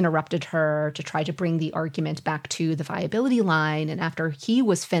Justice interrupted her to try to bring the argument back to the viability line. And after he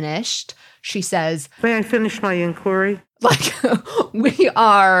was finished, she says, "May I finish my inquiry?" Like, we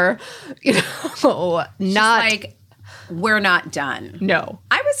are, not... like, we're not done. No.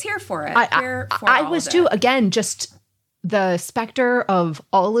 I was here for it. I was too. Again, just the specter of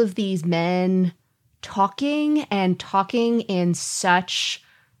all of these men talking in such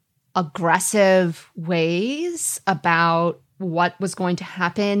aggressive ways about what was going to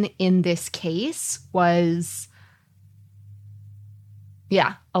happen in this case was,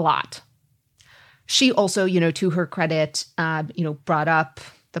 a lot. She also, to her credit, brought up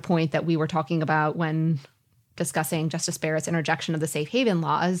the point that we were talking about when discussing Justice Barrett's interjection of the safe haven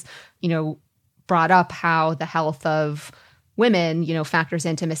laws, brought up how the health of women, factors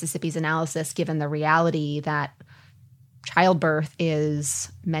into Mississippi's analysis, given the reality that childbirth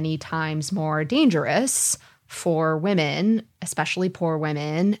is many times more dangerous for women, especially poor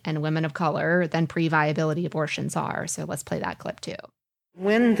women and women of color, than pre-viability abortions are. So let's play that clip too.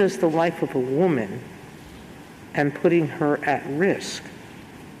 When does the life of a woman and putting her at risk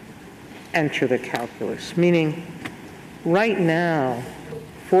enter the calculus? Meaning, right now,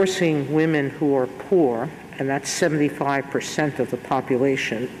 forcing women who are poor, and that's 75% of the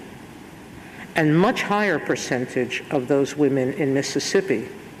population, and much higher percentage of those women in Mississippi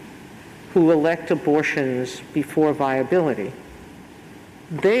who elect abortions before viability,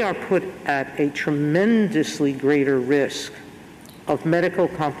 they are put at a tremendously greater risk of medical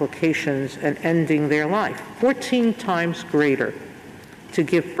complications and ending their life, 14 times greater to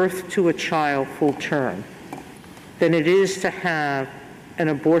give birth to a child full term than it is to have an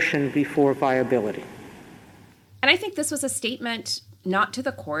abortion before viability. And I think this was a statement not to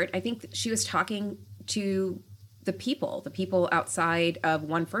the court. I think she was talking to the people outside of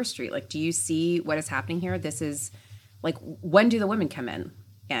 1 First Street. Like, do you see what is happening here? This is, like, when do the women come in?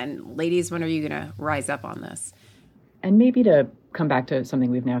 And ladies, when are you going to rise up on this? And maybe to come back to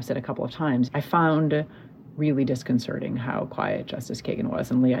something we've now said a couple of times, I found really disconcerting how quiet Justice Kagan was.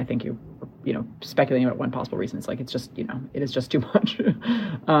 And Leah, I think you speculating about one possible reason. It's like, it's just, it is just too much.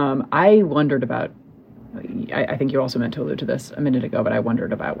 I wondered about, I think you also meant to allude to this a minute ago, but I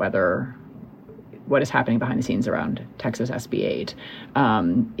wondered about whether what is happening behind the scenes around Texas SB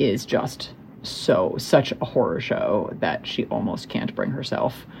 8 is just such a horror show that she almost can't bring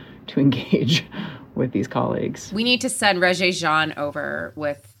herself to engage with these colleagues. We need to send Regé-Jean over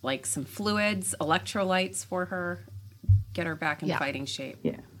with like some fluids, electrolytes for her, get her back in fighting shape.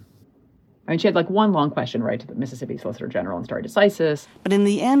 Yeah. I mean, she had like one long question, right, to the Mississippi Solicitor General and stare decisis. But in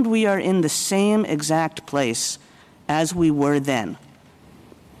the end, we are in the same exact place as we were then,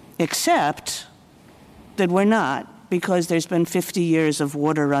 except that we're not, because there's been 50 years of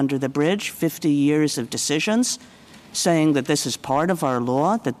water under the bridge, 50 years of decisions saying that this is part of our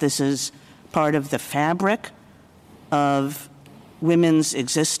law, that this is part of the fabric of women's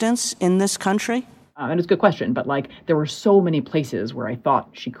existence in this country. And it's a good question, but like there were so many places where I thought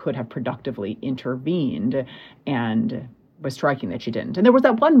she could have productively intervened, and was striking that she didn't. And there was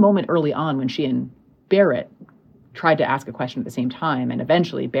that one moment early on when she and Barrett tried to ask a question at the same time, and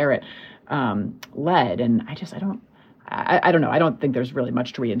eventually Barrett led. And I don't know. I don't think there's really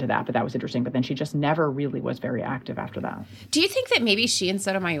much to read into that, but that was interesting. But then she just never really was very active after that. Do you think that maybe she and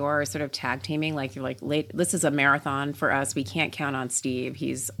Sotomayor are sort of tag teaming? Like, you're like, this is a marathon for us. We can't count on Steve.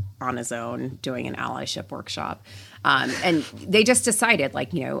 He's on his own doing an allyship workshop. And they just decided,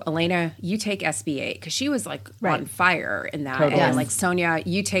 like, you know, Elena, you take SB 8, because she was like on fire in that. Totally. And like, Sonia,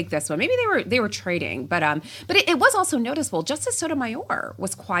 you take this one. Maybe they were trading, but it was also noticeable. Justice Sotomayor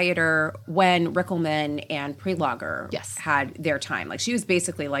was quieter when Rickleman and Prelogger had their time. Like, she was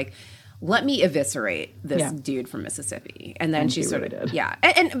basically like, let me eviscerate this dude from Mississippi. And then she sort of,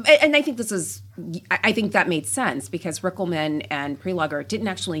 And I think I think that made sense, because Rickleman and Prelogger didn't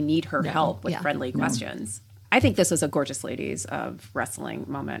actually need her help with friendly questions. I think this was a Gorgeous Ladies of Wrestling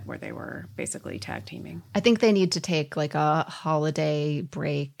moment where they were basically tag teaming. I think they need to take like a holiday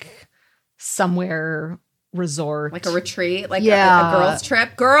break somewhere, resort. Like a retreat, like a girls'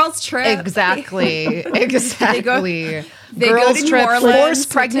 trip. Girls' trip. Exactly. Exactly. They girls' go to trip. New Orleans, Forced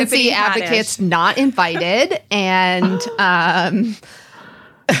pregnancy advocates not invited. And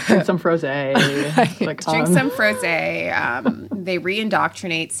drink some frosé. Drink some frosé. They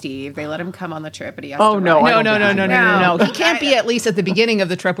re-indoctrinate Steve. They let him come on the trip, but he has to no. ride. He can't be at least at the beginning of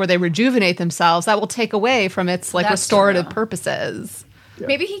the trip where they rejuvenate themselves. That will take away from its like restorative purposes.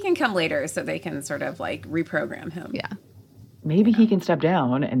 Maybe he can come later so they can sort of like reprogram him. Yeah. Maybe he can step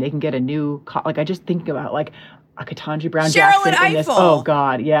down and they can get a new like I just think about like a Ketanji Brown Cheryl Jackson and in this. Eiffel. Oh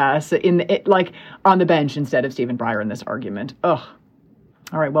God, yes. Like on the bench instead of Stephen Breyer in this argument. Ugh.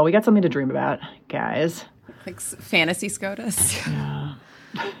 All right, well, we got something to dream about, guys. Like fantasy SCOTUS.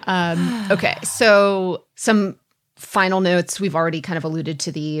 Okay, so some final notes. We've already kind of alluded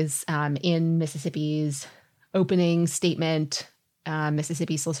to these in Mississippi's opening statement.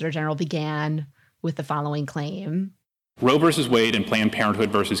 Mississippi Solicitor General began with the following claim. Roe versus Wade and Planned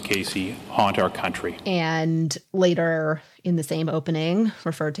Parenthood versus Casey haunt our country. And later in the same opening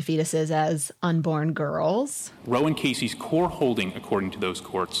referred to fetuses as unborn girls. Roe and Casey's core holding, according to those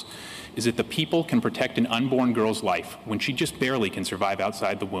courts, is that the people can protect an unborn girl's life when she just barely can survive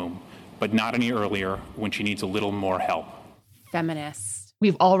outside the womb, but not any earlier when she needs a little more help. Feminists.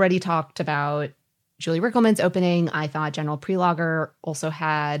 We've already talked about Julie Rickleman's opening. I thought General Prelogger also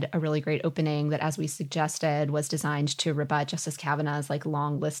had a really great opening that, as we suggested, was designed to rebut Justice Kavanaugh's like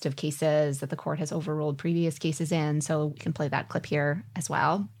long list of cases that the court has overruled previous cases in. So we can play that clip here as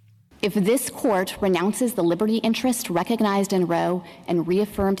well. If this court renounces the liberty interest recognized in Roe and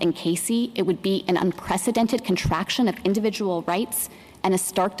reaffirmed in Casey, it would be an unprecedented contraction of individual rights and a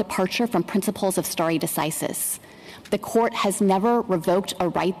stark departure from principles of stare decisis. The court has never revoked a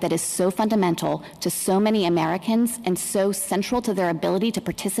right that is so fundamental to so many Americans and so central to their ability to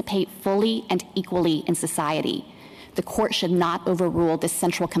participate fully and equally in society. The court should not overrule this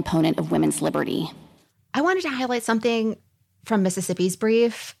central component of women's liberty. I wanted to highlight something from Mississippi's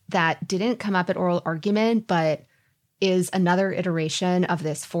brief that didn't come up at oral argument, but is another iteration of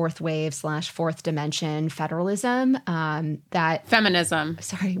this fourth wave / fourth dimension federalism. That feminism.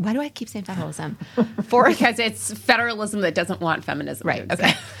 Sorry, why do I keep saying federalism? Because it's federalism that doesn't want feminism. Right.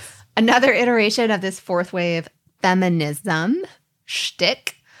 Okay. Another iteration of this fourth wave feminism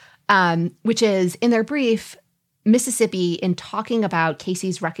shtick, which is in their brief, Mississippi, in talking about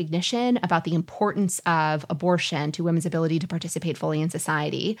Casey's recognition about the importance of abortion to women's ability to participate fully in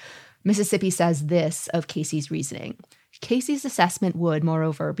society, Mississippi says this of Casey's reasoning. Casey's assessment would,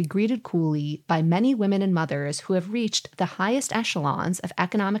 moreover, be greeted coolly by many women and mothers who have reached the highest echelons of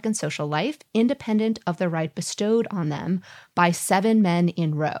economic and social life, independent of the right bestowed on them by 7 men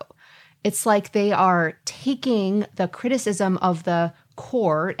in Roe. It's like they are taking the criticism of the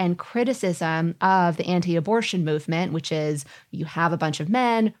court and criticism of the anti-abortion movement, which is you have a bunch of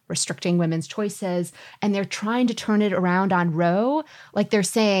men restricting women's choices, and they're trying to turn it around on Roe. Like they're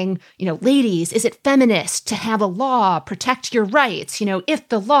saying, you know, ladies, is it feminist to have a law protect your rights? You know, if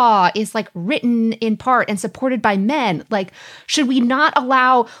the law is like written in part and supported by men, like should we not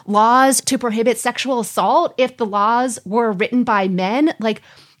allow laws to prohibit sexual assault if the laws were written by men? Like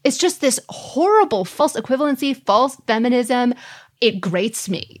it's just this horrible false equivalency, false feminism. It grates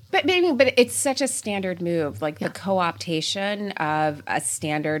me. But it's such a standard move, like the co-optation of a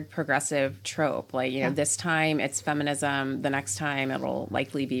standard progressive trope. Like, you know, this time it's feminism, the next time it'll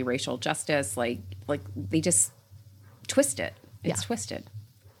likely be racial justice. Like they just twist it. It's twisted.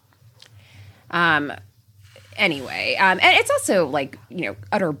 Anyway, and it's also like, you know,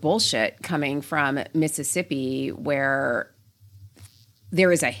 utter bullshit coming from Mississippi, where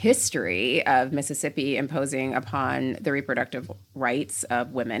there is a history of Mississippi imposing upon the reproductive rights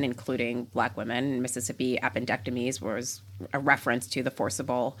of women, including Black women. Mississippi appendectomies was a reference to the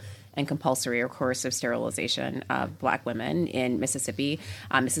forcible and compulsory or coercive sterilization of Black women in Mississippi.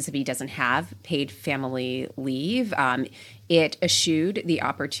 Mississippi doesn't have paid family leave. It eschewed the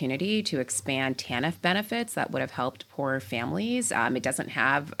opportunity to expand TANF benefits that would have helped poor families. It doesn't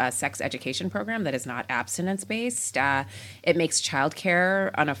have a sex education program that is not abstinence-based. It makes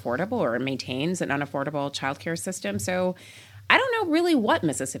childcare unaffordable, or maintains an unaffordable childcare system. So I don't know really what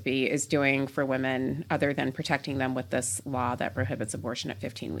Mississippi is doing for women other than protecting them with this law that prohibits abortion at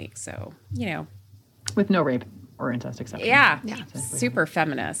 15 weeks. So, with no rape or incest exception. Yeah. Super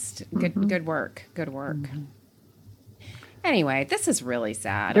feminist. Good work. Mm-hmm. Anyway, this is really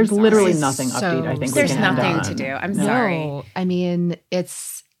sad. There's literally nothing upbeat, I think. There's nothing to do. I'm sorry. No, I mean,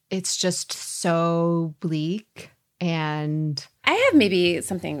 it's just so bleak. And I have maybe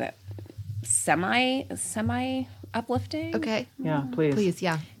something that semi uplifting. Okay. Yeah, please. Please,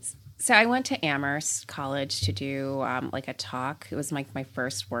 yeah. So I went to Amherst College to do a talk. It was my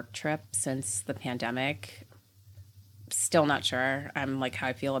first work trip since the pandemic. Still not sure how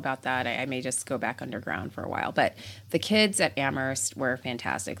I feel about that. I may just go back underground for a while. But the kids at Amherst were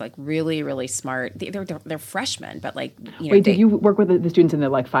fantastic, really, really smart. They're freshmen, but Wait, did you work with the students in the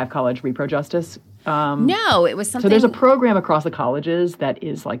 5 college repro justice? No, it was something. So there's a program across the colleges that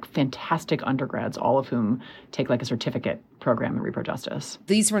is fantastic undergrads, all of whom take a certificate program in repro justice.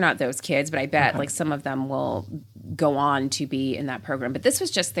 These were not those kids, but I bet some of them will go on to be in that program. But this was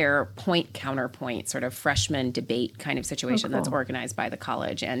just their point-counterpoint sort of freshman debate kind of situation that's organized by the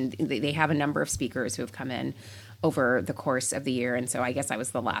college. And they have a number of speakers who have come in over the course of the year. And so I guess I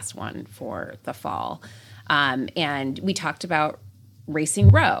was the last one for the fall. And we talked about Racing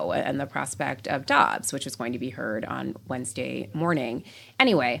Roe and the prospect of Dobbs, which was going to be heard on Wednesday morning.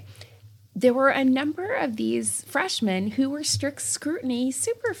 Anyway, there were a number of these freshmen who were strict scrutiny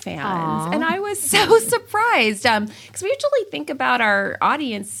super fans. Aww. And I was so surprised because we usually think about our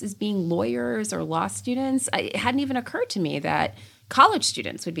audience as being lawyers or law students. It hadn't even occurred to me that college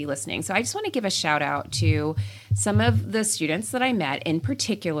students would be listening. So I just want to give a shout out to some of the students that I met, in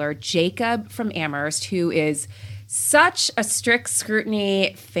particular, Jacob from Amherst, who is such a strict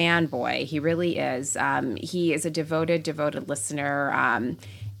scrutiny fanboy. He really is. He is a devoted listener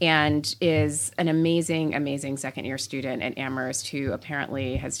and is an amazing second-year student at Amherst who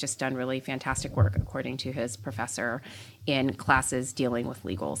apparently has just done really fantastic work, according to his professor, in classes dealing with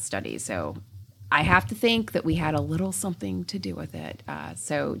legal studies. So I have to think that we had a little something to do with it.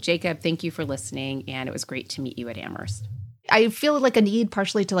 So Jacob, thank you for listening, and it was great to meet you at Amherst. I feel a need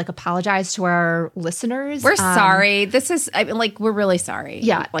partially to apologize to our listeners. We're sorry. This is we're really sorry.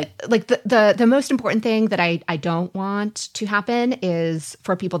 Yeah. The most important thing that I don't want to happen is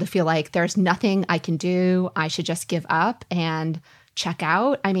for people to feel like there's nothing I can do. I should just give up and check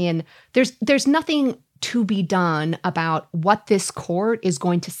out. I mean, there's nothing to be done about what this court is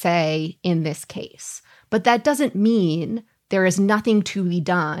going to say in this case. But that doesn't mean there is nothing to be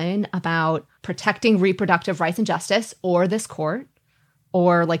done about protecting reproductive rights and justice, or this court,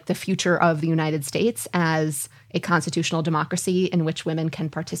 or the future of the United States as a constitutional democracy in which women can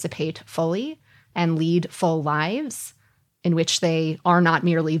participate fully and lead full lives, in which they are not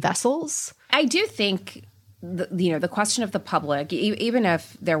merely vessels. I do think the question of the public, even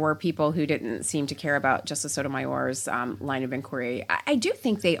if there were people who didn't seem to care about Justice Sotomayor's line of inquiry, I do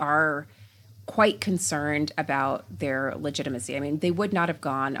think they are quite concerned about their legitimacy. I mean, they would not have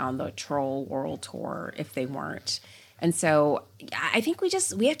gone on the troll world tour if they weren't. And so I think we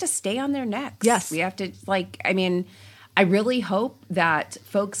have to stay on their necks. Yes. We have to I really hope that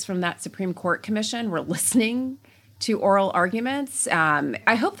folks from that Supreme Court commission were listening to oral arguments.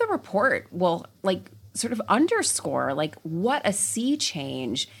 I hope the report will sort of underscore what a sea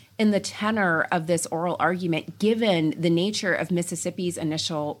change in the tenor of this oral argument, given the nature of Mississippi's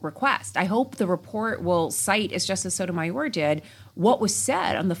initial request. I hope the report will cite, as Justice Sotomayor did, what was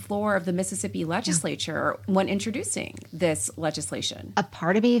said on the floor of the Mississippi legislature when introducing this legislation. A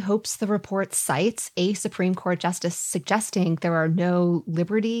part of me hopes the report cites a Supreme Court justice suggesting there are no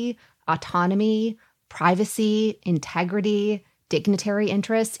liberty, autonomy, privacy, integrity, dignitary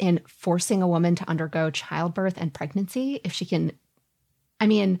interests in forcing a woman to undergo childbirth and pregnancy if she can. I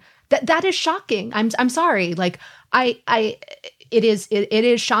mean, that is shocking. I'm sorry. It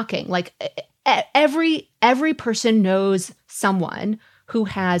is shocking. Every person knows someone who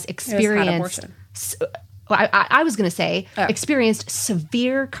has experienced. I was going to say experienced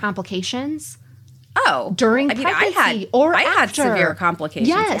severe complications. During pregnancy or I after. had severe complications.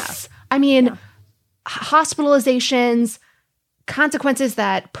 Yes, I mean, hospitalizations, consequences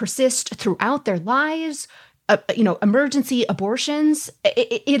that persist throughout their lives. Emergency abortions.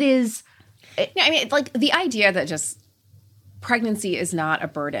 It is. Yeah, I mean, the idea that just pregnancy is not a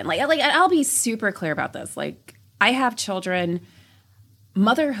burden. Like I'll be super clear about this. Like, I have children.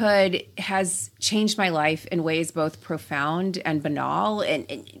 Motherhood has changed my life in ways both profound and banal, and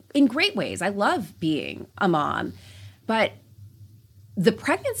in great ways. I love being a mom. But the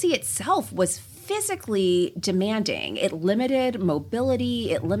pregnancy itself was physically demanding. It limited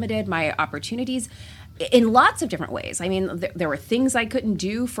mobility. It limited my opportunities in lots of different ways. I mean, there were things I couldn't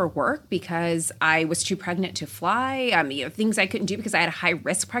do for work because I was too pregnant to fly. Things I couldn't do because I had a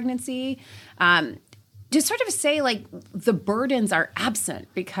high-risk pregnancy. Just sort of say, like, the burdens are absent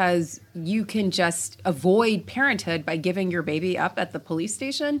because you can just avoid parenthood by giving your baby up at the police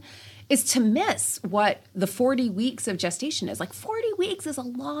station is to miss what the 40 weeks of gestation is. Like, 40 weeks is a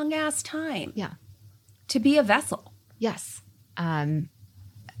long-ass time. Yeah. To be a vessel. Yes. Right.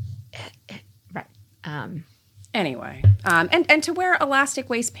 Anyway, and to wear elastic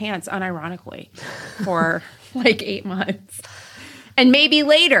waist pants unironically for like 8 months. And maybe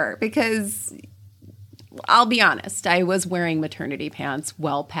later, because I'll be honest, I was wearing maternity pants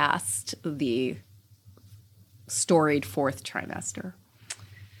well past the storied 4th trimester.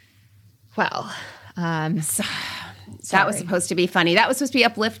 Well, that was supposed to be funny. That was supposed to be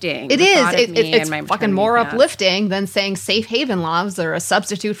uplifting. It is. It's fucking fucking more pants. uplifting than saying safe haven laws are a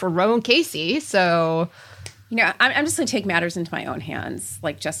substitute for Roe and Casey. So, I'm just going to take matters into my own hands.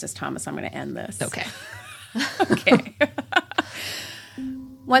 Like Justice Thomas, I'm going to end this. Okay. Okay.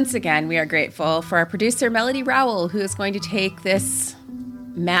 Once again, we are grateful for our producer, Melody Rowell, who is going to take this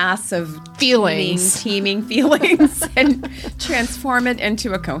mass of teeming feelings and transform it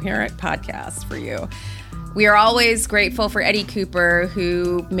into a coherent podcast for you. We are always grateful for Eddie Cooper,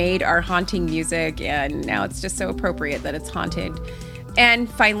 who made our haunting music, and now it's just so appropriate that it's haunted.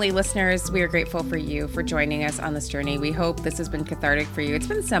 And finally, listeners, we are grateful for you for joining us on this journey. We hope this has been cathartic for you. It's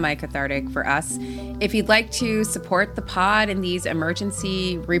been semi-cathartic for us. If you'd like to support the pod in these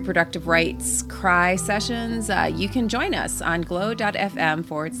emergency reproductive rights cry sessions, you can join us on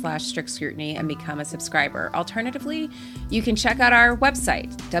glow.fm/strict scrutiny and become a subscriber. Alternatively, you can check out our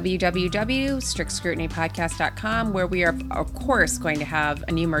website, www.strictscrutinypodcast.com, where we are, of course, going to have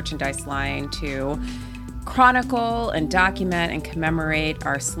a new merchandise line to chronicle and document and commemorate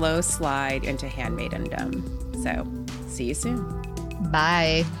our slow slide into handmaidendom. So, see you soon.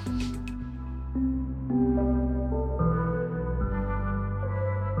 Bye.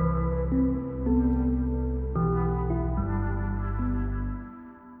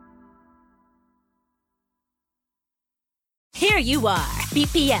 Here you are,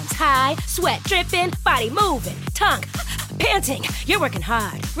 BPMs high, sweat dripping, body moving, tongue panting. You're working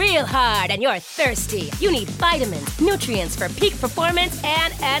hard, real hard, and you're thirsty. You need vitamins, nutrients for peak performance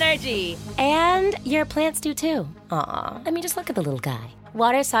and energy. And your plants do too. Aw, I mean, just look at the little guy.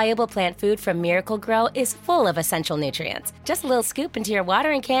 Water-soluble plant food from Miracle-Gro is full of essential nutrients. Just a little scoop into your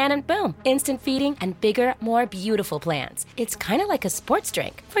watering can and boom, instant feeding and bigger, more beautiful plants. It's kind of like a sports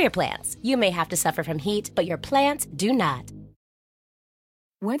drink for your plants. You may have to suffer from heat, but your plants do not.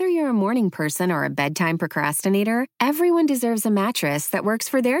 Whether you're a morning person or a bedtime procrastinator, everyone deserves a mattress that works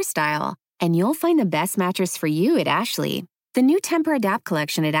for their style. And you'll find the best mattress for you at Ashley. The new Tempur-Adapt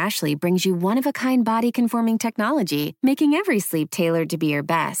collection at Ashley brings you one-of-a-kind body-conforming technology, making every sleep tailored to be your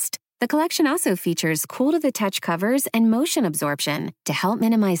best. The collection also features cool-to-the-touch covers and motion absorption to help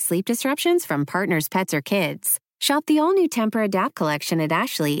minimize sleep disruptions from partners, pets, or kids. Shop the all-new Tempur-Adapt collection at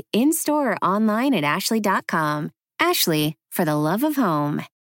Ashley, in-store or online at ashley.com. Ashley, for the love of home.